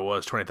 is that what it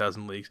was?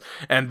 20,000 Leagues.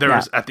 And there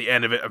was at the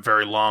end of it a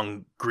very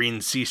long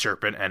green sea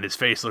serpent, and his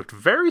face looked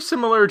very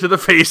similar to the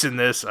face in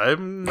this.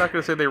 I'm not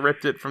going to say they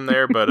ripped it from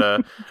there, but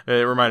it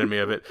reminded me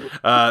of it.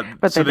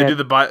 But so they they do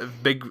did. the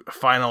big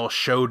final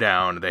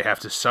showdown. They have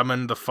to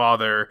summon the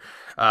father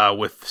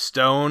with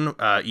stone.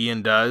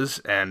 Ian does,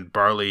 and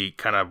Barley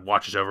kind of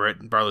watches over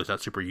it. Barley's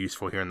not super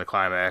useful here in the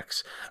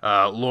climax.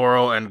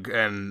 Laurel and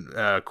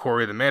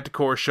Corey the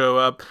Manticore show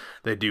up.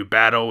 They do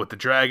battle with the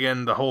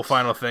dragon. The whole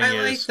final thing I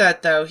is like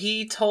that, though.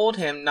 He told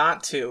him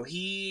not to.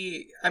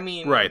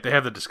 right. They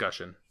have the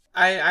discussion.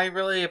 I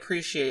really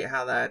appreciate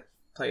how that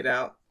played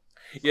out.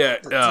 Yeah,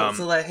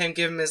 To let him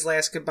give him his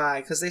last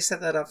goodbye, because they set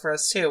that up for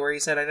us, too, where he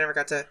said, I never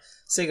got to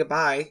say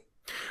goodbye.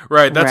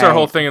 right. That's our Right.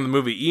 whole thing in the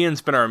movie.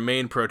 Ian's been our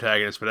main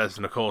protagonist, but as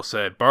Nicole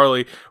said,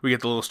 Barley, we get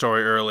the little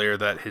story earlier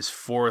that his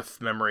fourth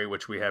memory,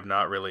 which we have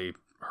not really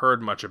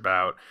heard much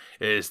about,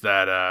 is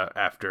that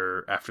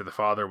after the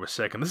father was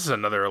sick, and this is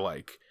another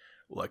like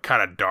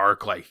kind of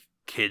dark, like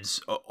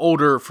kids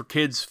older for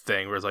kids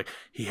thing, where it's like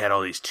he had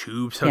all these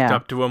tubes hooked Yeah.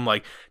 up to him.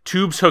 Like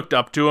tubes hooked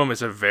up to him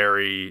is a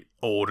very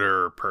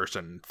older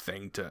person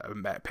thing to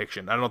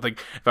picture. I don't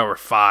think if I were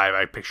 5,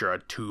 I'd picture a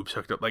tubes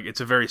hooked up. Like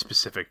it's a very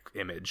specific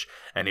image,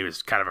 and he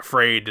was kind of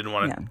afraid, didn't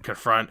want to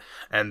confront.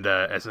 And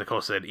as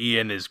Nicole said,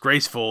 Ian is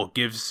graceful,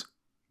 gives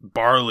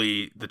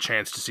Barley the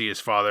chance to see his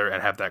father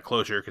and have that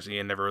closure because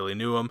Ian never really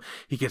knew him.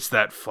 He gets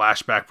that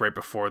flashback right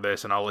before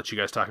this, and I'll let you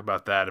guys talk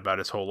about that, about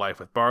his whole life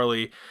with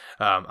Barley.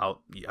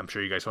 I'm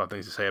sure you guys will have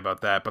things to say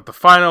about that. But the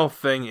final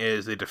thing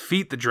is they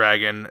defeat the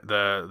dragon,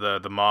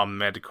 the mom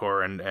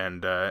Manticore,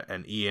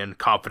 and Ian,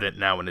 confident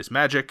now in his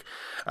magic.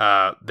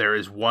 There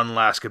is one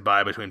last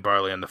goodbye between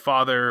Barley and the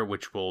father,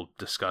 which we'll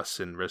discuss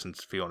in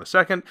Resident Evil in a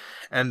second,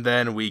 and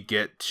then we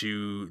get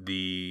to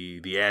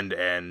the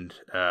end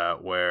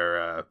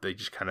where they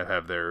just kind of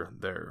have their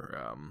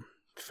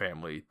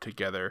family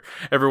together.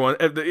 Everyone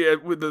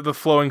with the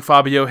flowing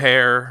Fabio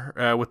hair,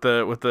 with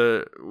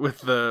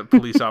the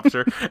police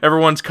officer.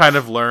 Everyone's kind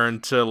of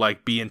learned to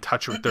like be in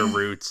touch with their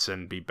roots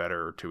and be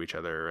better to each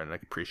other and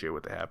like, appreciate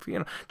what they have.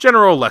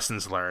 General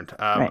lessons learned.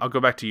 Right. I'll go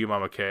back to you,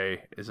 Mama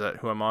K. Is that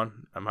who I'm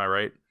on? Am I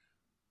right?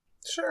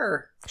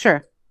 Sure.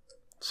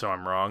 So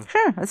I'm wrong.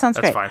 Sure, that sounds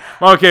That's great. fine.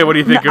 Mama K, what do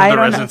you think of the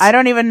residents? I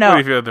don't even know. What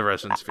do you feel of the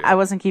residents? I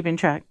wasn't keeping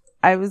track.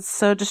 I was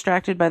so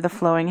distracted by the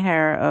flowing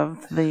hair of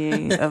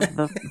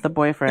the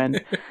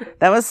boyfriend.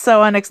 That was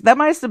so that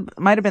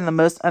might have been the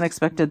most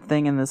unexpected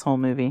thing in this whole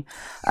movie,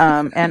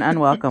 and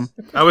unwelcome.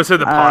 I would say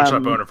the pawn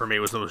shop owner for me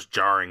was the most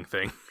jarring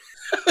thing.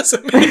 That's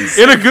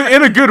amazing.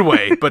 in a good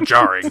way, but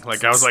jarring.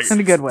 Like I was like, in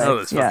a good way. Oh,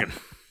 this yeah.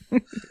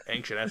 fucking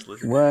ancient ass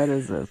lizard. What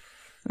is this?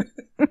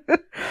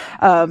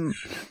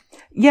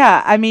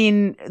 Yeah, I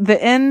mean,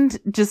 the end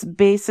just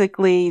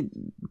basically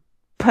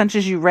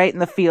punches you right in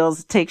the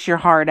feels, takes your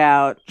heart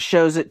out,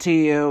 shows it to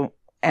you,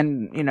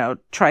 and,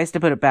 tries to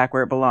put it back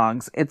where it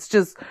belongs. It's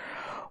just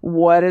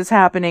what is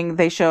happening.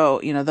 They show,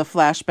 the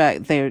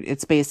flashback.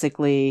 It's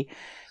basically,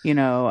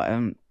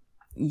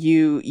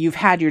 you've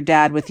had your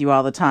dad with you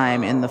all the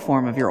time in the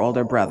form of your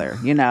older brother,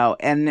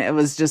 and it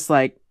was just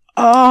like,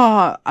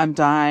 oh, I'm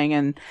dying.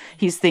 And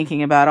he's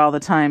thinking about all the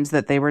times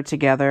that they were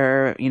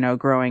together,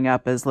 growing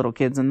up as little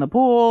kids in the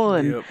pool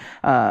and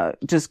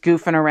just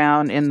goofing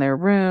around in their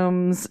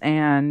rooms.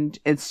 And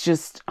it's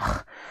just,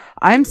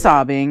 I'm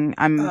sobbing.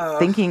 I'm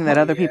thinking that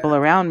other people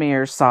around me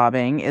are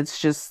sobbing. It's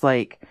just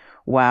like,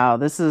 wow,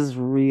 this is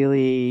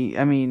really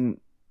real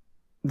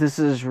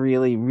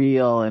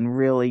and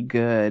really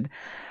good.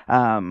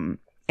 And,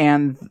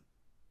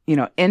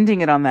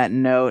 ending it on that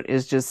note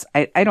is just,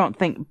 I don't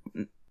think,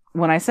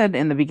 when I said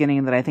in the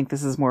beginning that I think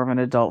this is more of an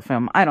adult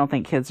film, I don't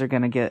think kids are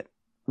going to get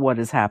what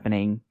is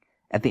happening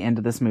at the end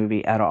of this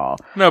movie at all.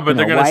 No, but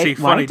they're going to see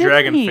funny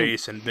dragon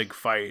face and big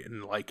fight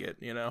and like it,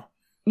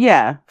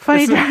 Yeah,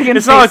 funny dragon face.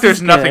 It's not like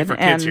there's nothing good, for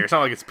kids here. It's not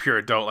like it's pure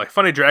adult. Like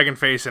funny dragon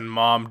face and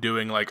mom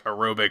doing like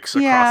aerobics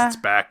across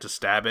its back to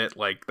stab it.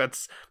 Like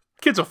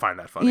kids will find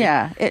that funny.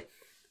 Yeah, it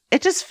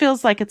just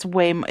feels like it's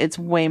way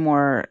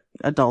more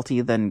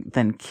adulty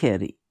than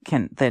kiddie.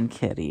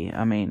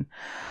 I mean,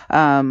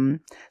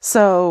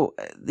 so,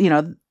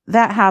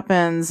 that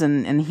happens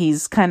and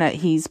he's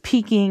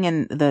peeking,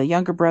 and the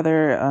younger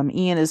brother,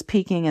 Ian, is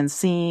peeking and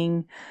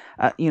seeing,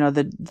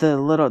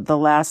 the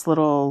last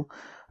little,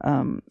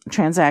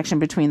 transaction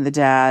between the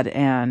dad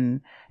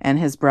and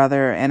his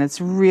brother. And it's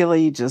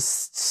really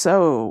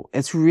so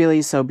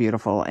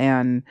beautiful.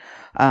 And,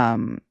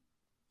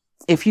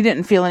 if you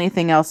didn't feel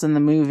anything else in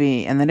the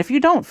movie, and then if you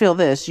don't feel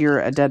this,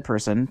 you're a dead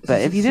person. But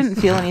if you didn't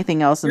feel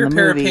anything else in the movie,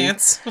 pair of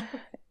pants.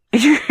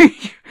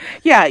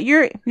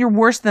 you're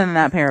worse than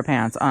that pair of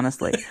pants,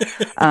 honestly.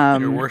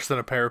 You're worse than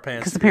a pair of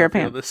pants. Because the pair of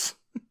pants.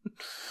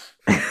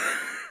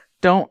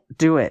 Don't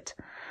do it.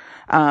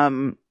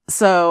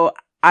 So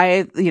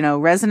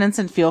resonance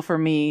and feel for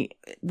me,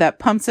 that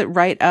pumps it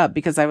right up,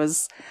 because I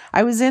was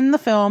in the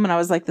film and I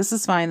was like, this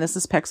is fine. This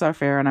is Pixar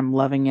fare and I'm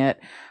loving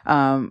it.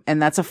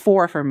 And that's a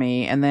 4 for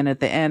me. And then at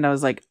the end I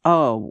was like,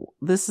 oh,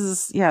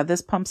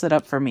 this pumps it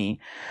up for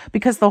me,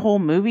 because the whole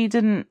movie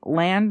didn't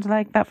land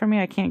like that for me.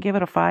 I can't give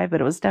it a 5,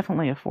 but it was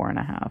definitely a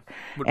 4.5.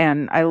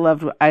 And I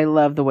love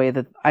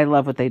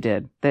what they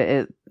did.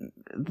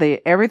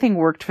 Everything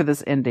worked for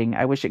this ending.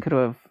 I wish it could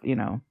have,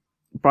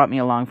 brought me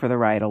along for the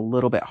ride a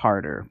little bit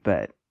harder,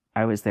 but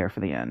I was there for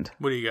the end.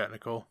 What do you got,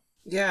 Nicole?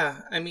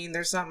 Yeah, I mean,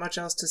 there's not much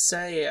else to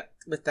say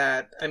with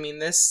that. I mean,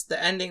 the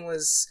ending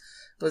was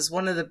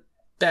one of the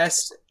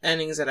best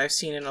endings that I've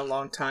seen in a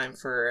long time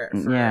for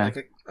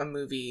like a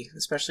movie,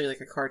 especially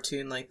like a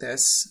cartoon like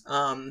this.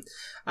 I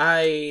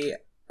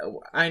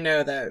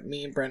know that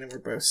me and Brendan were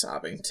both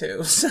sobbing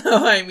too. So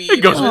I mean,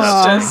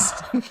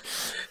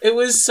 it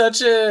was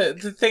such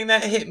the thing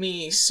that hit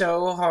me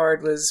so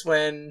hard was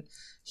when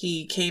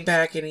he came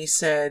back and he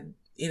said,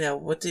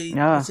 what did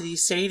he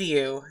say to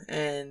you?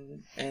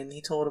 And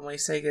he told him what he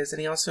said. He goes,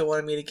 and he also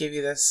wanted me to give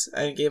you this.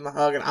 And gave him a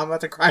hug, and I'm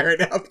about to cry right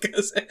now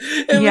because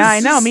I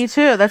know, me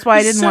too. That's why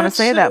I didn't want to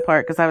say that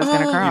part because I was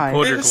going to cry. You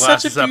pulled your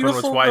glasses up and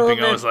was wiping.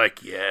 Moment. I was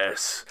like,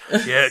 yes,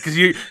 yeah,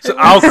 because So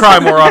I'll cry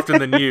more often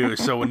than you.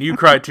 So when you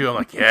cry too, I'm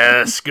like,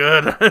 yes,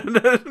 good.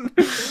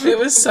 It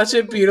was such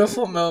a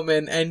beautiful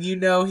moment, and he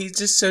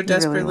just so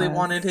desperately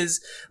wanted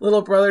his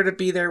little brother to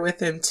be there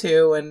with him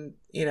too, and.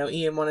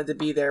 Ian wanted to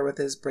be there with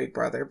his big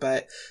brother,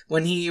 but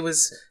when he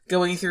was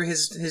going through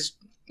his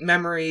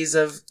memories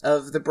of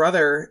the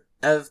brother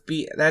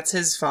that's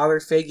his father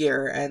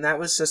figure, and that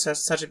was just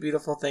such a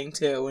beautiful thing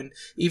too. And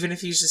even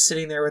if he's just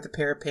sitting there with a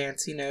pair of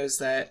pants, he knows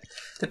that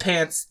the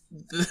pants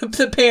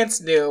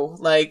knew,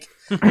 like,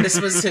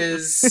 this was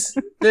his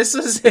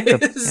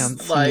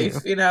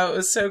life. It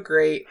was so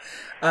great.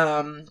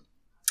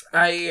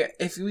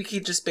 If we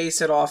could just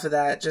base it off of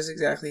that, just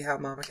exactly how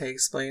Mama K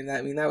explained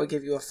that, that would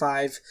give you a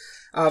 5,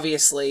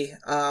 obviously.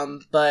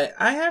 But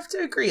I have to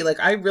agree, like,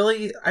 I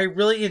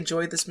really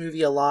enjoyed this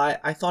movie a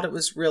lot. I thought it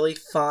was really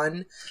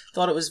fun,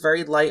 thought it was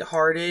very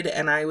lighthearted,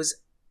 and I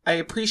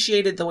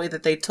appreciated the way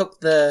that they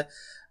took the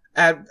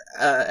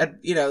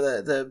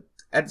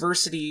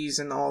adversities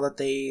and all that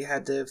they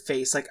had to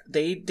face. Like,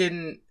 they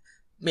didn't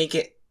make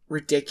it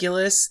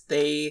ridiculous.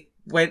 They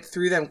went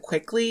through them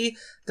quickly.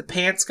 The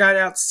pants got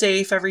out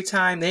safe every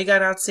time. They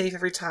got out safe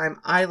every time.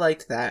 I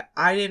liked that.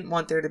 I didn't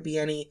want there to be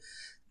any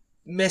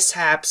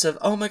mishaps of,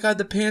 oh my god,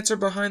 the pants are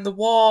behind the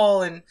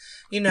wall, and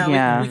we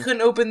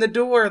couldn't open the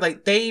door.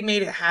 Like, they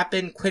made it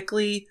happen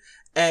quickly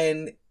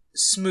and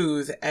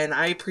smooth, and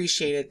I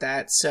appreciated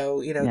that.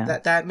 So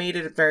that made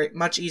it very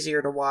much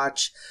easier to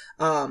watch.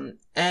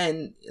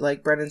 And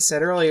like Brennan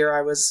said earlier,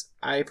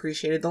 I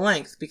appreciated the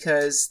length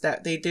because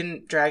that they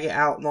didn't drag it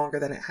out longer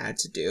than it had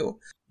to do.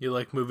 You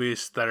like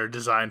movies that are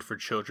designed for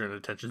children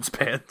attention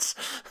spans.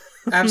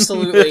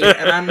 Absolutely,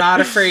 and I'm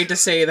not afraid to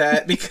say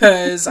that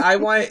because I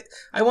want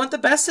the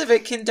best of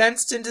it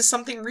condensed into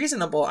something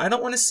reasonable. I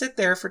don't want to sit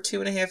there for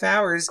 2.5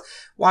 hours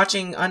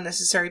watching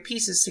unnecessary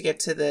pieces to get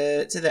to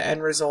the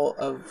end result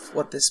of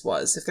what this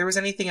was. If there was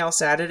anything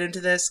else added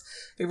into this,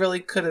 it really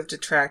could have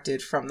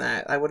detracted from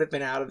that. I would have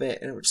been out of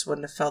it, and it just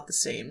wouldn't have felt the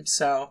same.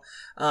 So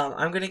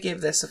I'm going to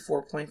give this a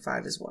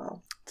 4.5 as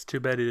well. It's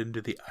too bad he didn't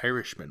do The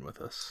Irishman with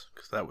us,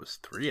 because that was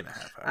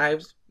 3.5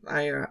 hours.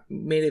 I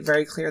made it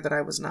very clear that I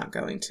was not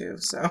going to,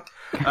 so.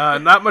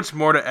 Not much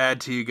more to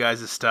add to you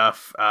guys'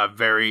 stuff. I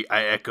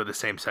echo the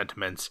same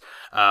sentiments.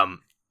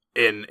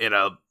 In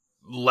a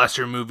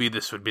lesser movie,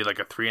 this would be like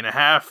a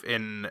 3.5.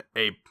 In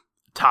a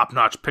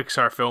top-notch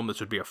Pixar film, this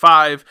would be a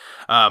 5.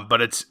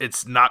 But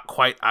it's not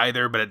quite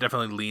either, but it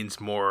definitely leans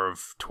more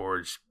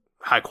towards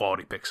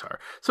high-quality Pixar.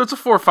 So it's a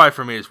 4 or 5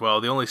 for me as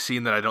well. The only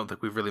scene that I don't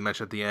think we've really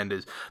mentioned at the end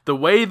is the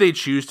way they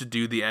choose to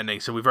do the ending.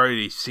 So we've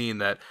already seen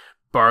that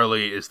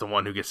Barley is the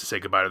one who gets to say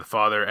goodbye to the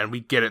father, and we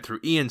get it through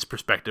Ian's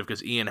perspective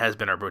because Ian has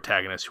been our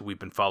protagonist who we've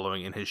been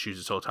following in his shoes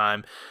this whole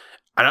time.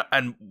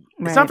 And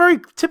it's not very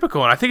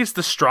typical, and I think it's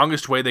the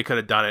strongest way they could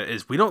have done it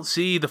is we don't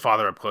see the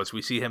father up close.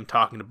 We see him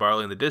talking to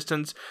Barley in the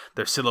distance.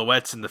 Their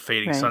silhouettes in the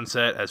fading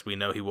sunset, as we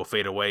know he will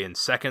fade away in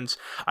seconds.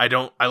 I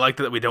like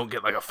that we don't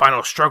get like a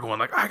final struggle and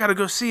like, I gotta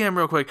go see him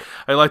real quick.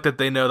 I like that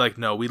they know, like,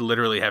 no, we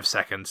literally have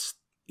seconds.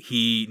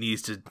 He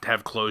needs to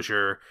have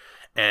closure.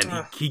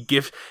 And he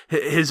gives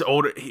his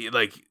older,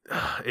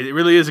 it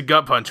really is a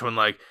gut punch when,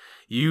 like,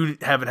 you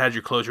haven't had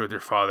your closure with your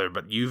father,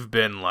 but you've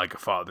been like a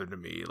father to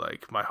me,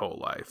 like, my whole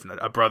life,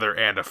 a brother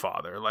and a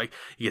father. Like,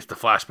 he gets the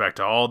flashback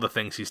to all the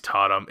things he's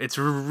taught him. It's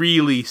a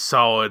really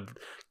solid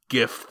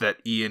gift that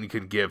Ian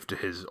can give to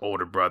his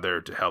older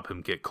brother to help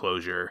him get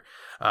closure.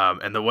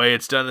 And the way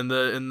it's done in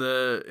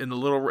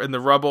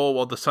the rubble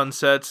while the sun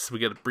sets, we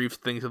get a brief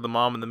things of the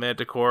mom and the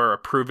Manticore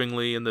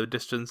approvingly in the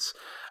distance.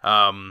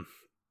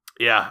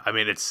 Yeah, I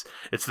mean, it's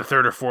the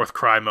third or fourth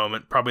cry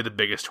moment, probably the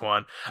biggest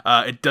one.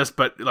 It does,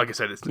 but like I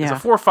said, it's a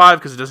 4 or 5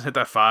 because it doesn't hit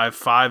that 5.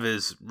 5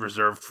 is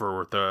reserved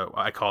for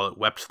I call it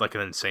wept like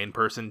an insane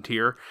person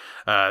tier.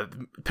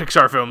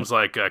 Pixar films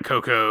like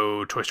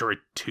Coco, Toy Story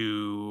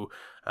 2,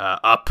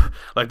 Up,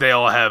 like they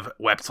all have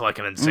wept like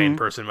an insane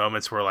person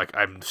moments where like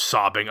I'm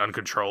sobbing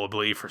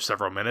uncontrollably for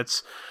several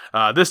minutes.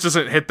 This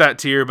doesn't hit that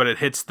tier, but it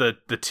hits the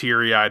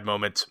teary-eyed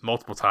moments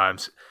multiple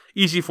times.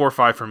 Easy 4 or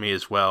 5 for me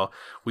as well.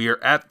 We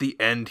are at the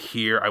end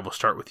here. I will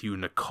start with you,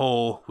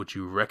 Nicole. Would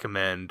you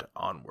recommend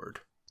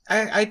Onward?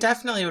 I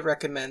definitely would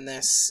recommend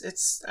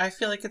this. I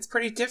feel like it's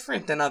pretty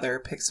different than other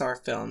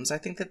Pixar films. I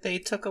think that they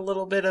took a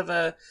little bit of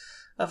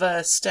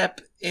a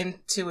step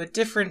into a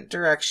different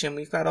direction.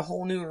 We've got a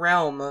whole new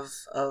realm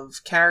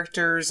of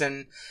characters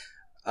and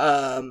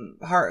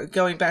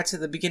going back to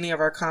the beginning of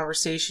our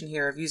conversation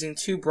here of using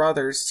 2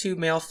 brothers, 2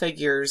 male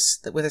figures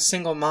with a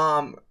single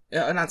mom.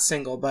 Not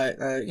single,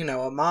 but,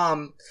 a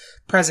mom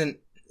present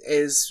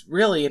is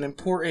really an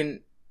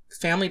important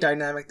family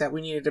dynamic that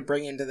we needed to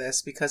bring into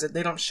this because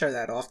they don't show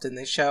that often.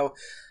 They show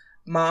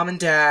mom and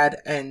dad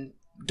and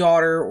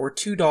daughter or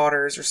 2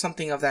 daughters or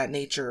something of that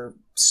nature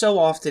so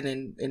often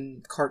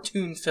in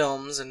cartoon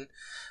films and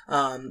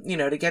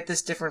to get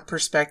this different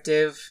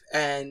perspective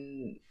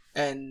and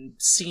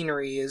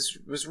scenery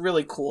was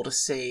really cool to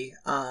see.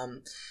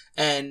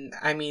 And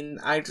I mean,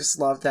 I just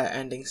loved that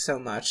ending so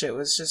much. It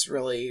was just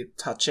really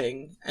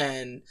touching,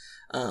 and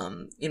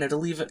to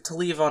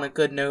leave on a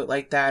good note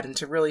like that, and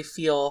to really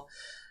feel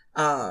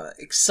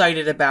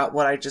excited about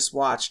what I just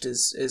watched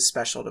is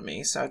special to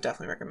me. So I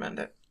definitely recommend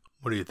it.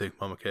 What do you think,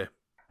 Mama Kay?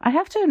 I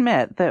have to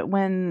admit that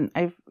when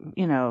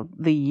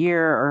the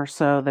year or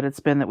so that it's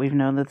been that we've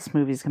known that this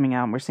movie's coming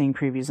out and we're seeing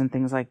previews and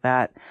things like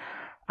that,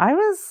 I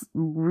was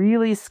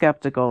really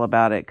skeptical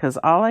about it because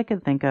all I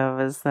could think of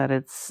is that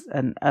it's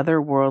an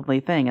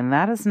otherworldly thing, and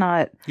that is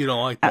not. You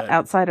don't like that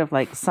outside of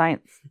like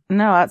science.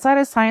 No, outside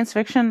of science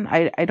fiction,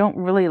 I don't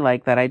really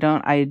like that.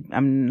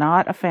 I'm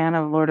not a fan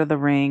of Lord of the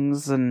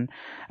Rings, and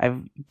I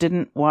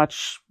didn't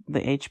watch the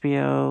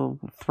HBO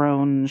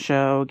Throne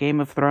show, Game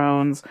of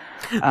Thrones.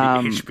 The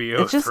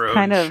HBO it's just Throne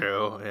kind of,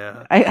 show,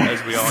 yeah.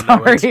 As we all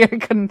know it. I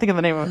couldn't think of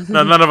the name of it.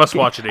 None of us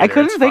watch it either. I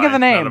couldn't think of the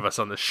name. None of us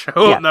on the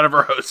show, none of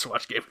our hosts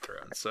watch Game of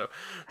Thrones, so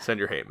send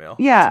your hate mail.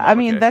 Yeah, I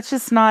mean, that's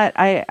just not,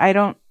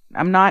 I'm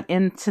not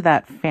into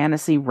that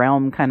fantasy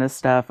realm kind of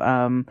stuff.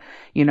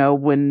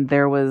 When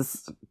there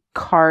was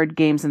card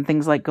games and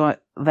things like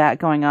that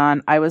going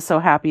on, I was so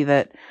happy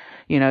that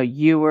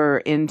you were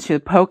into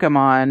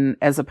Pokemon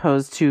as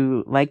opposed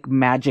to like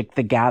Magic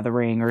the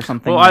Gathering or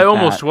something. Well, like I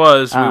almost that.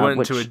 was. We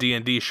went to a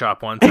D&D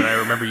shop once, and I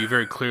remember you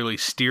very clearly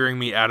steering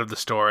me out of the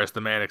store as the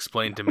man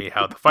explained to me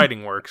how the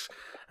fighting works.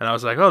 And I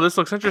was like, "Oh, this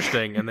looks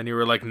interesting." And then you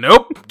were like,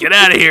 "Nope, get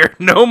out of here!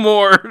 No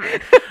more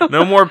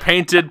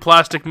painted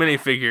plastic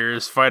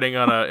minifigures fighting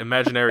on an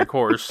imaginary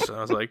course." And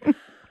I was like,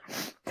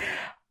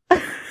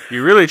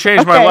 "You really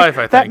changed my life."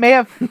 I think that may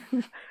have.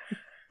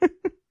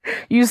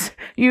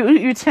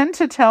 You tend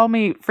to tell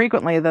me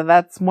frequently that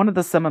that's one of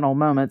the seminal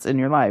moments in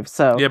your life.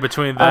 So yeah,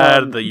 between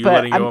that,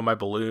 letting go of my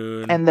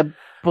balloon, and the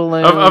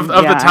balloon of the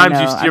times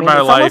you steered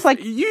my life,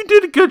 you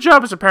did a good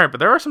job as a parent. But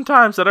there are some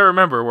times that I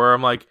remember where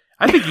I'm like,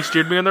 I think you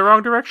steered me in the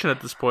wrong direction at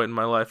this point in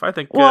my life. I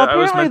think I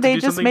was meant to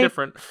do something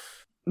different.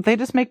 They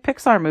just make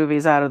Pixar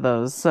movies out of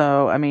those.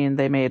 So, I mean,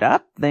 they made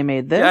Up, they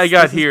made this. Yeah, I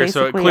got here,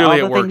 so clearly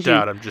it worked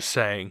out. I'm just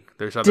saying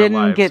there's other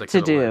lives didn't get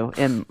to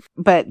do.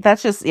 But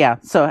that's just, yeah.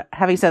 So,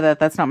 having said that,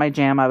 that's not my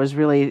jam. I was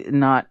really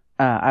not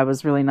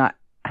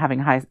having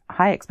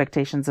high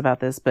expectations about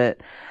this.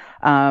 But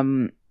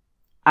once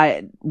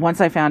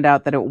I found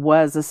out that it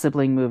was a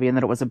sibling movie and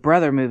that it was a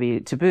brother movie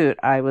to boot,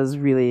 I was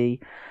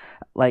really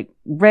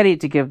ready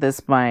to give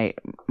this my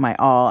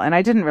all, and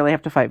I didn't really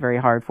have to fight very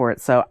hard for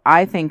it. So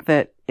I think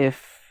that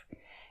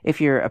if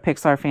you're a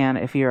Pixar fan,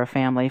 if you're a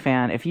family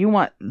fan, if you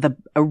want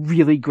a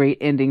really great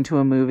ending to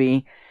a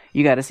movie,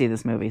 you got to see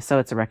this movie. So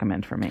it's a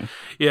recommend for me.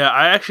 Yeah,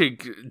 I actually,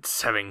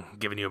 having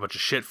given you a bunch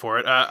of shit for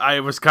it, I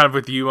was kind of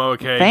with you,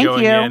 okay, Thank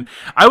going you. in.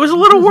 I was a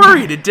little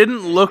worried. It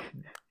didn't look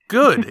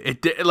good.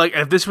 It did,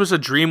 if this was a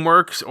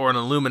DreamWorks or an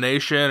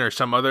Illumination or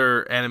some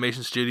other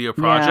animation studio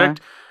project.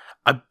 Yeah.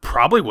 I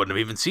probably wouldn't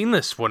have even seen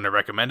this. Wouldn't have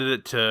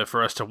recommended it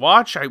for us to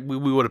watch. We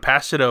would have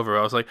passed it over.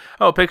 I was like,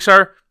 oh,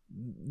 Pixar.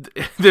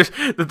 There's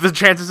the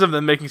chances of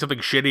them making something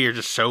shitty are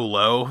just so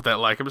low that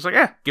I'm just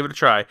like, give it a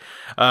try.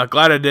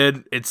 Glad I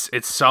did. It's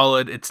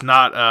solid. It's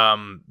not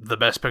the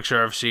best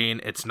Pixar I've seen.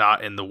 It's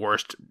not in the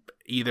worst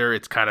either.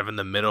 It's kind of in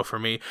the middle for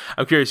me.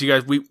 I'm curious, you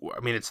guys.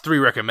 It's 3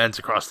 recommends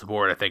across the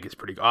board. I think it's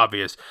pretty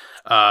obvious.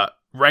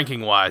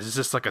 Ranking wise, is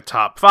this like a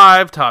top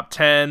 5, top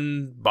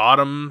 10,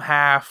 bottom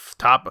half,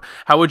 top?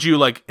 How would you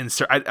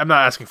insert? I'm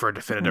not asking for a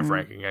definitive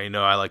ranking. I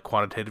know I like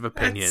quantitative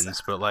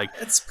opinions, but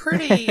it's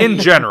pretty in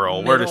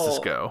general. Where does this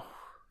go?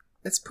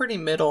 It's pretty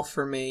middle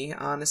for me,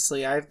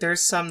 honestly.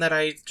 There's some that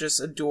I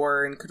just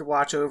adore and could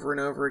watch over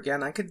and over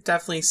again. I could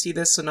definitely see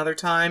this another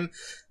time,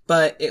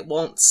 but it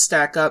won't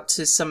stack up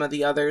to some of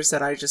the others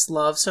that I just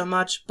love so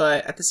much.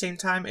 But at the same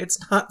time,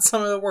 it's not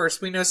some of the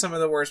worst. We know some of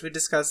the worst. We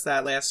discussed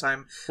that last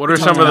time. What are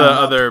some of the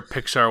other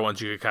Pixar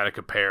ones you could kind of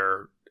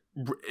compare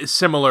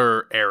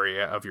similar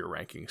area of your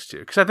rankings to?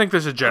 Because I think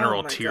there's a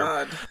general tier.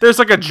 God. There's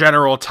a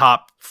general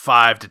top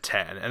 5 to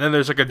 10, and then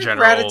there's a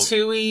general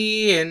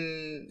Ratatouille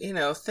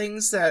and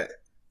things that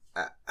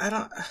I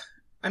don't.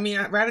 I mean,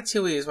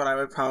 Ratatouille is what I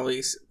would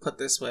probably put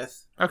this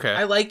with. Okay.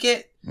 I like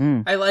it.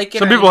 I like it.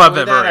 Some people have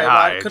that very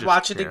high. I could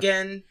watch it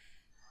again,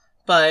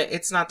 but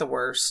it's not the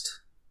worst.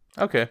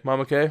 Okay,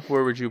 Mama Kay,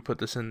 where would you put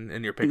this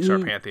in your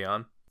Pixar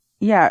pantheon?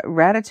 Yeah,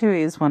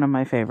 Ratatouille is one of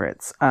my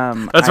favorites.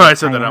 That's why I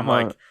said that. I'm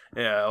like,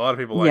 a lot of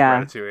people like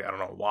Ratatouille. I don't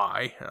know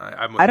why.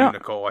 I'm with you,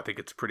 Nicole. I think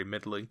it's pretty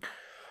middling.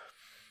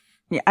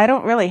 Yeah, I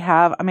don't really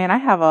have. I mean, I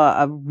have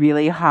a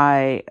really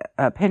high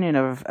opinion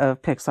of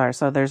Pixar,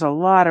 so there's a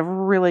lot of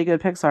really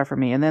good Pixar for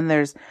me, and then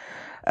there's.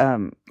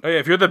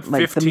 If you're the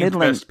 15th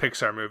best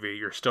Pixar movie,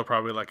 you're still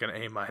probably an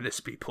A-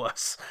 B+.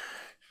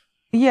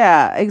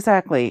 Yeah,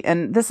 exactly.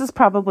 And this is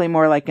probably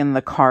more in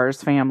the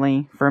Cars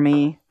family for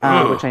me,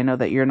 which I know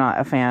that you're not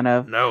a fan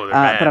of. No, they're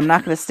bad. But I'm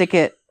not going to stick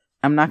it.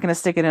 I'm not going to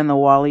stick it in the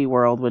WALL-E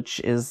world,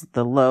 which is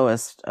the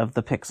lowest of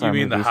the Pixar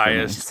movies. You mean the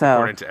highest,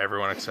 according to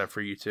everyone except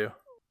for you two?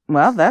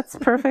 Well, that's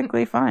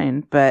perfectly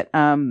fine. But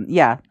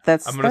yeah,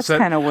 that's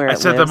kind of where I it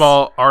sent lives. them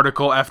all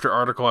article after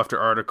article after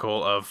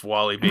article of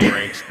WALL-E being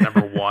ranked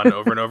number 1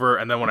 over and over.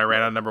 And then when I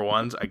ran out of number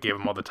 1s, I gave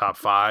them all the top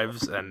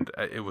 5s, and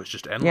it was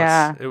just endless.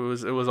 Yeah. It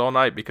was all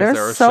night because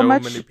there are so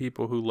many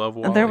people who love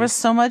WALL-E. There was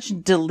so much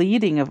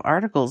deleting of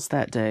articles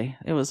that day.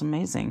 It was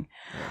amazing.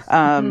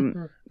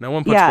 No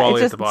one puts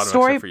WALL-E at the bottom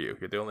except for you.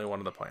 You're the only one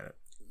on the planet.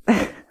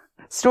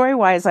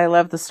 Story-wise, I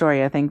love the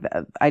story. I think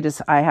that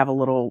I have a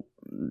little,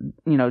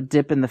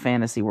 dip in the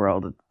fantasy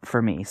world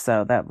for me.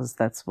 So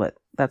that's what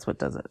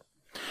does it.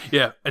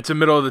 Yeah, it's a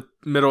middle of the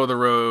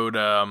road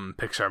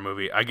Pixar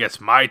movie. I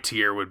guess my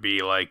tier would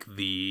be like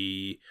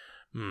the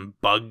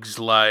Bugs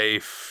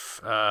Life,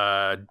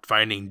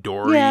 Finding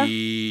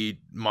Dory,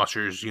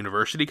 Monsters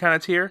University kind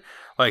of tier.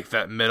 Like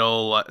that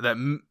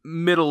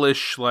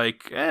middle-ish,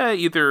 like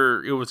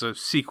either it was a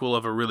sequel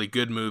of a really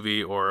good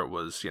movie or it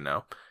was,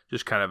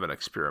 just kind of an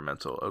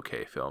experimental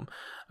okay film.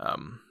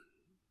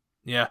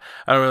 Yeah,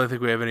 I don't really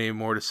think we have any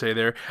more to say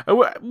there.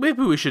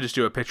 Maybe we should just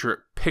do a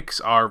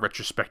Pixar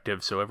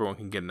retrospective so everyone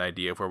can get an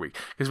idea of where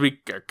because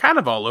we are kind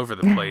of all over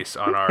the place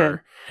on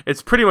our.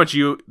 It's pretty much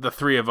the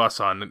three of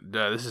us on.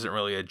 This isn't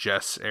really a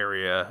Jess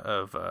area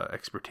of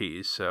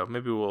expertise, so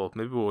maybe we'll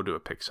do a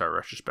Pixar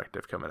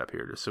retrospective coming up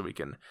here just so we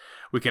can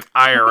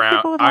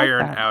iron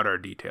out our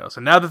details.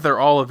 And now that they're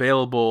all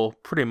available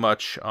pretty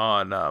much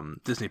on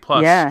Disney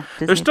Plus,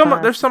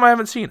 there's some I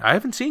haven't seen. I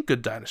haven't seen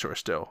Good Dinosaur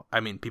still. I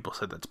mean, people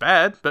said that's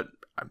bad, but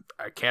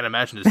I can't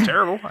imagine it's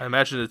terrible. I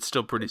imagine it's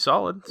still pretty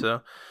solid.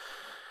 So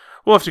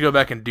we'll have to go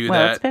back and do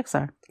that. It's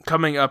Pixar.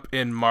 Coming up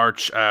in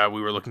March,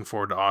 we were looking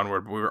forward to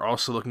Onward, but we were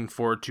also looking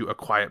forward to A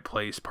Quiet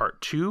Place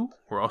Part 2.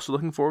 We're also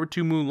looking forward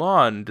to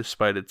Mulan,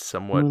 despite its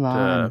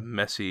somewhat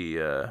messy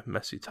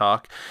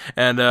talk.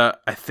 And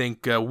I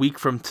think a week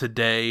from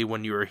today,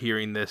 when you are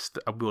hearing this,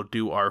 we'll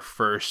do our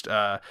first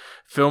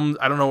film.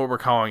 I don't know what we're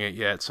calling it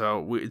yet,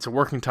 so it's a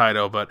working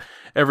title, but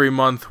every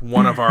month,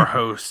 one of our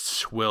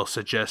hosts will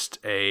suggest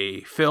a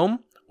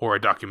film or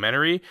a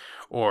documentary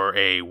or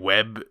a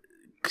web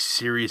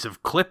series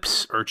of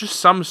clips or just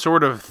some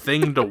sort of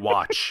thing to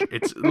watch.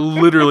 It's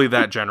literally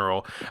that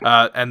general,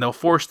 and they'll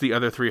force the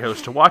other three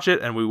hosts to watch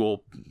it, and we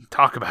will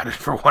talk about it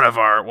for one of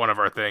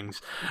our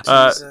things.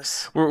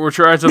 We're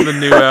trying something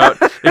new out.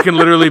 It can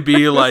literally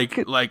be like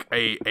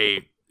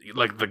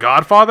The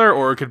Godfather,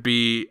 or it could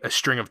be a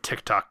string of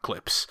TikTok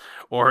clips,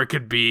 or it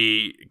could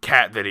be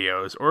cat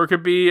videos, or it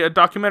could be a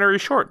documentary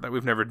short that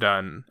we've never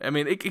done. I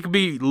mean, it could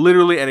be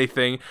literally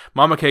anything.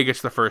 Mama K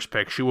gets the first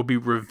pick. She will be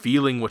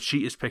revealing what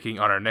she is picking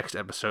on our next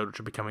episode, which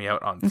will be coming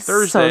out on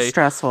Thursday. So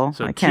stressful.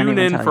 So tune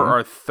in for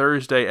our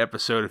Thursday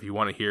episode if you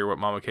want to hear what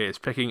Mama K is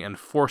picking and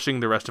forcing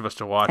the rest of us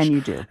to watch. And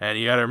you do. And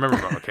you got to remember,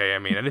 Mama K, I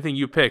mean, anything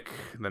you pick,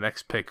 the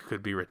next pick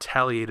could be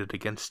retaliated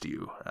against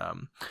you.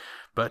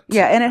 But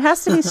yeah, and it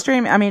has to be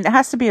streaming. I mean, it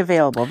has to be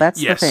available. That's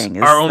the thing.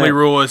 Our only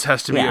rule is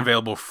has to be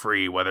available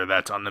free, whether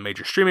that's on the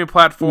major streaming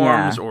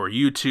platforms or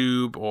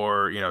YouTube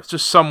or, it's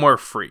just somewhere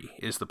free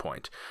is the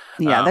point.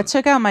 Yeah, that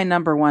took out my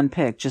number one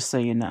pick, just so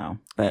you know.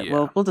 But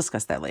we'll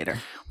discuss that later.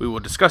 We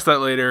will discuss that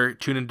later.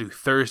 Tune into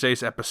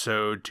Thursday's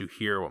episode to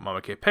hear what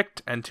Mama K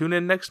picked, and tune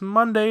in next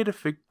Monday to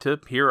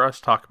hear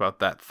us talk about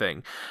that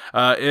thing.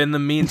 In the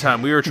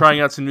meantime, we are trying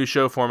out some new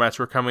show formats.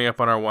 We're coming up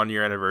on our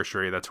 1-year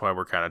anniversary. That's why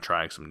we're kind of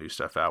trying some new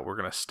stuff out. We're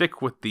going to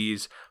stick with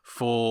these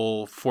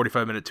full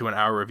 45-minute to an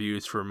hour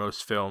reviews for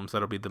most films.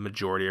 That'll be the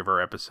majority of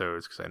our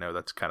episodes, because I know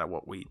that's kind of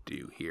what we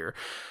do here.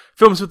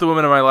 Films with the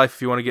Women in My Life.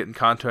 If you want to get in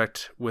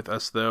contact with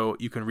us, though,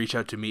 you can reach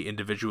out to me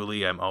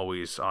individually. I'm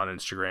always on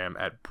Instagram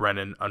at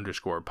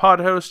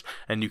Brennan_podhost,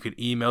 and you can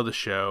email the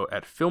show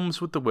at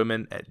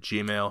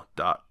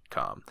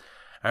filmswiththewomen@gmail.com.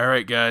 All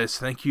right, guys.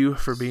 Thank you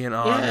for being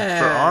on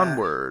for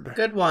Onward.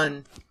 Good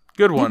one.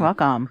 You're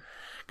welcome.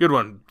 Good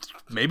one.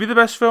 Maybe the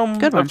best film of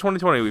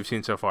 2020 we've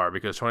seen so far,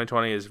 because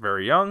 2020 is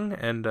very young,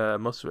 and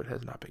most of it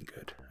has not been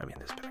good. I mean,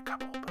 there's been a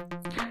couple, but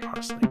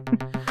honestly.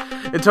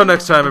 Until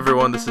next time,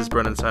 everyone, this is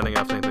Brennan signing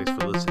off, saying thanks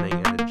for listening,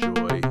 and enjoy your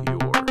movies.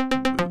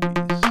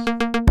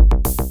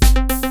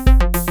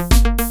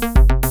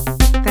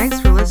 Thanks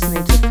for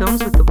listening to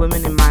Films with the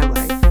Women in My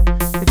Life.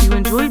 If you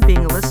enjoyed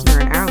being a listener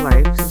in our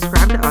life,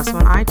 subscribe to us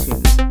on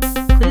iTunes.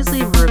 Please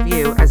leave a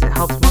review, as it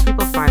helps more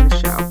people find the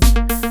show.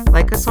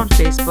 Like us on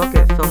Facebook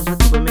at Films with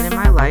the Women in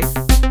My Life,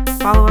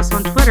 follow us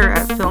on Twitter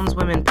at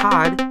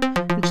FilmsWomenPod,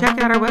 and check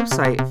out our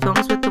website,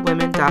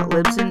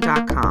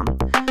 filmswiththewomen.libsyn.com.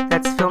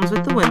 That's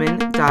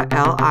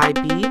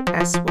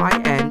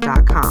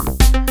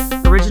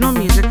filmswiththewomen.libsyn.com. Original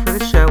music for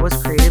the show was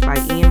created by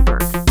Ian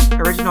Burke.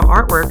 Original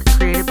artwork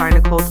created by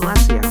Nicole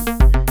D'Alessio.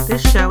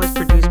 This show is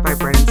produced by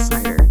Brennan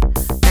Snyder.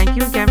 Thank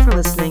you again for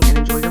listening.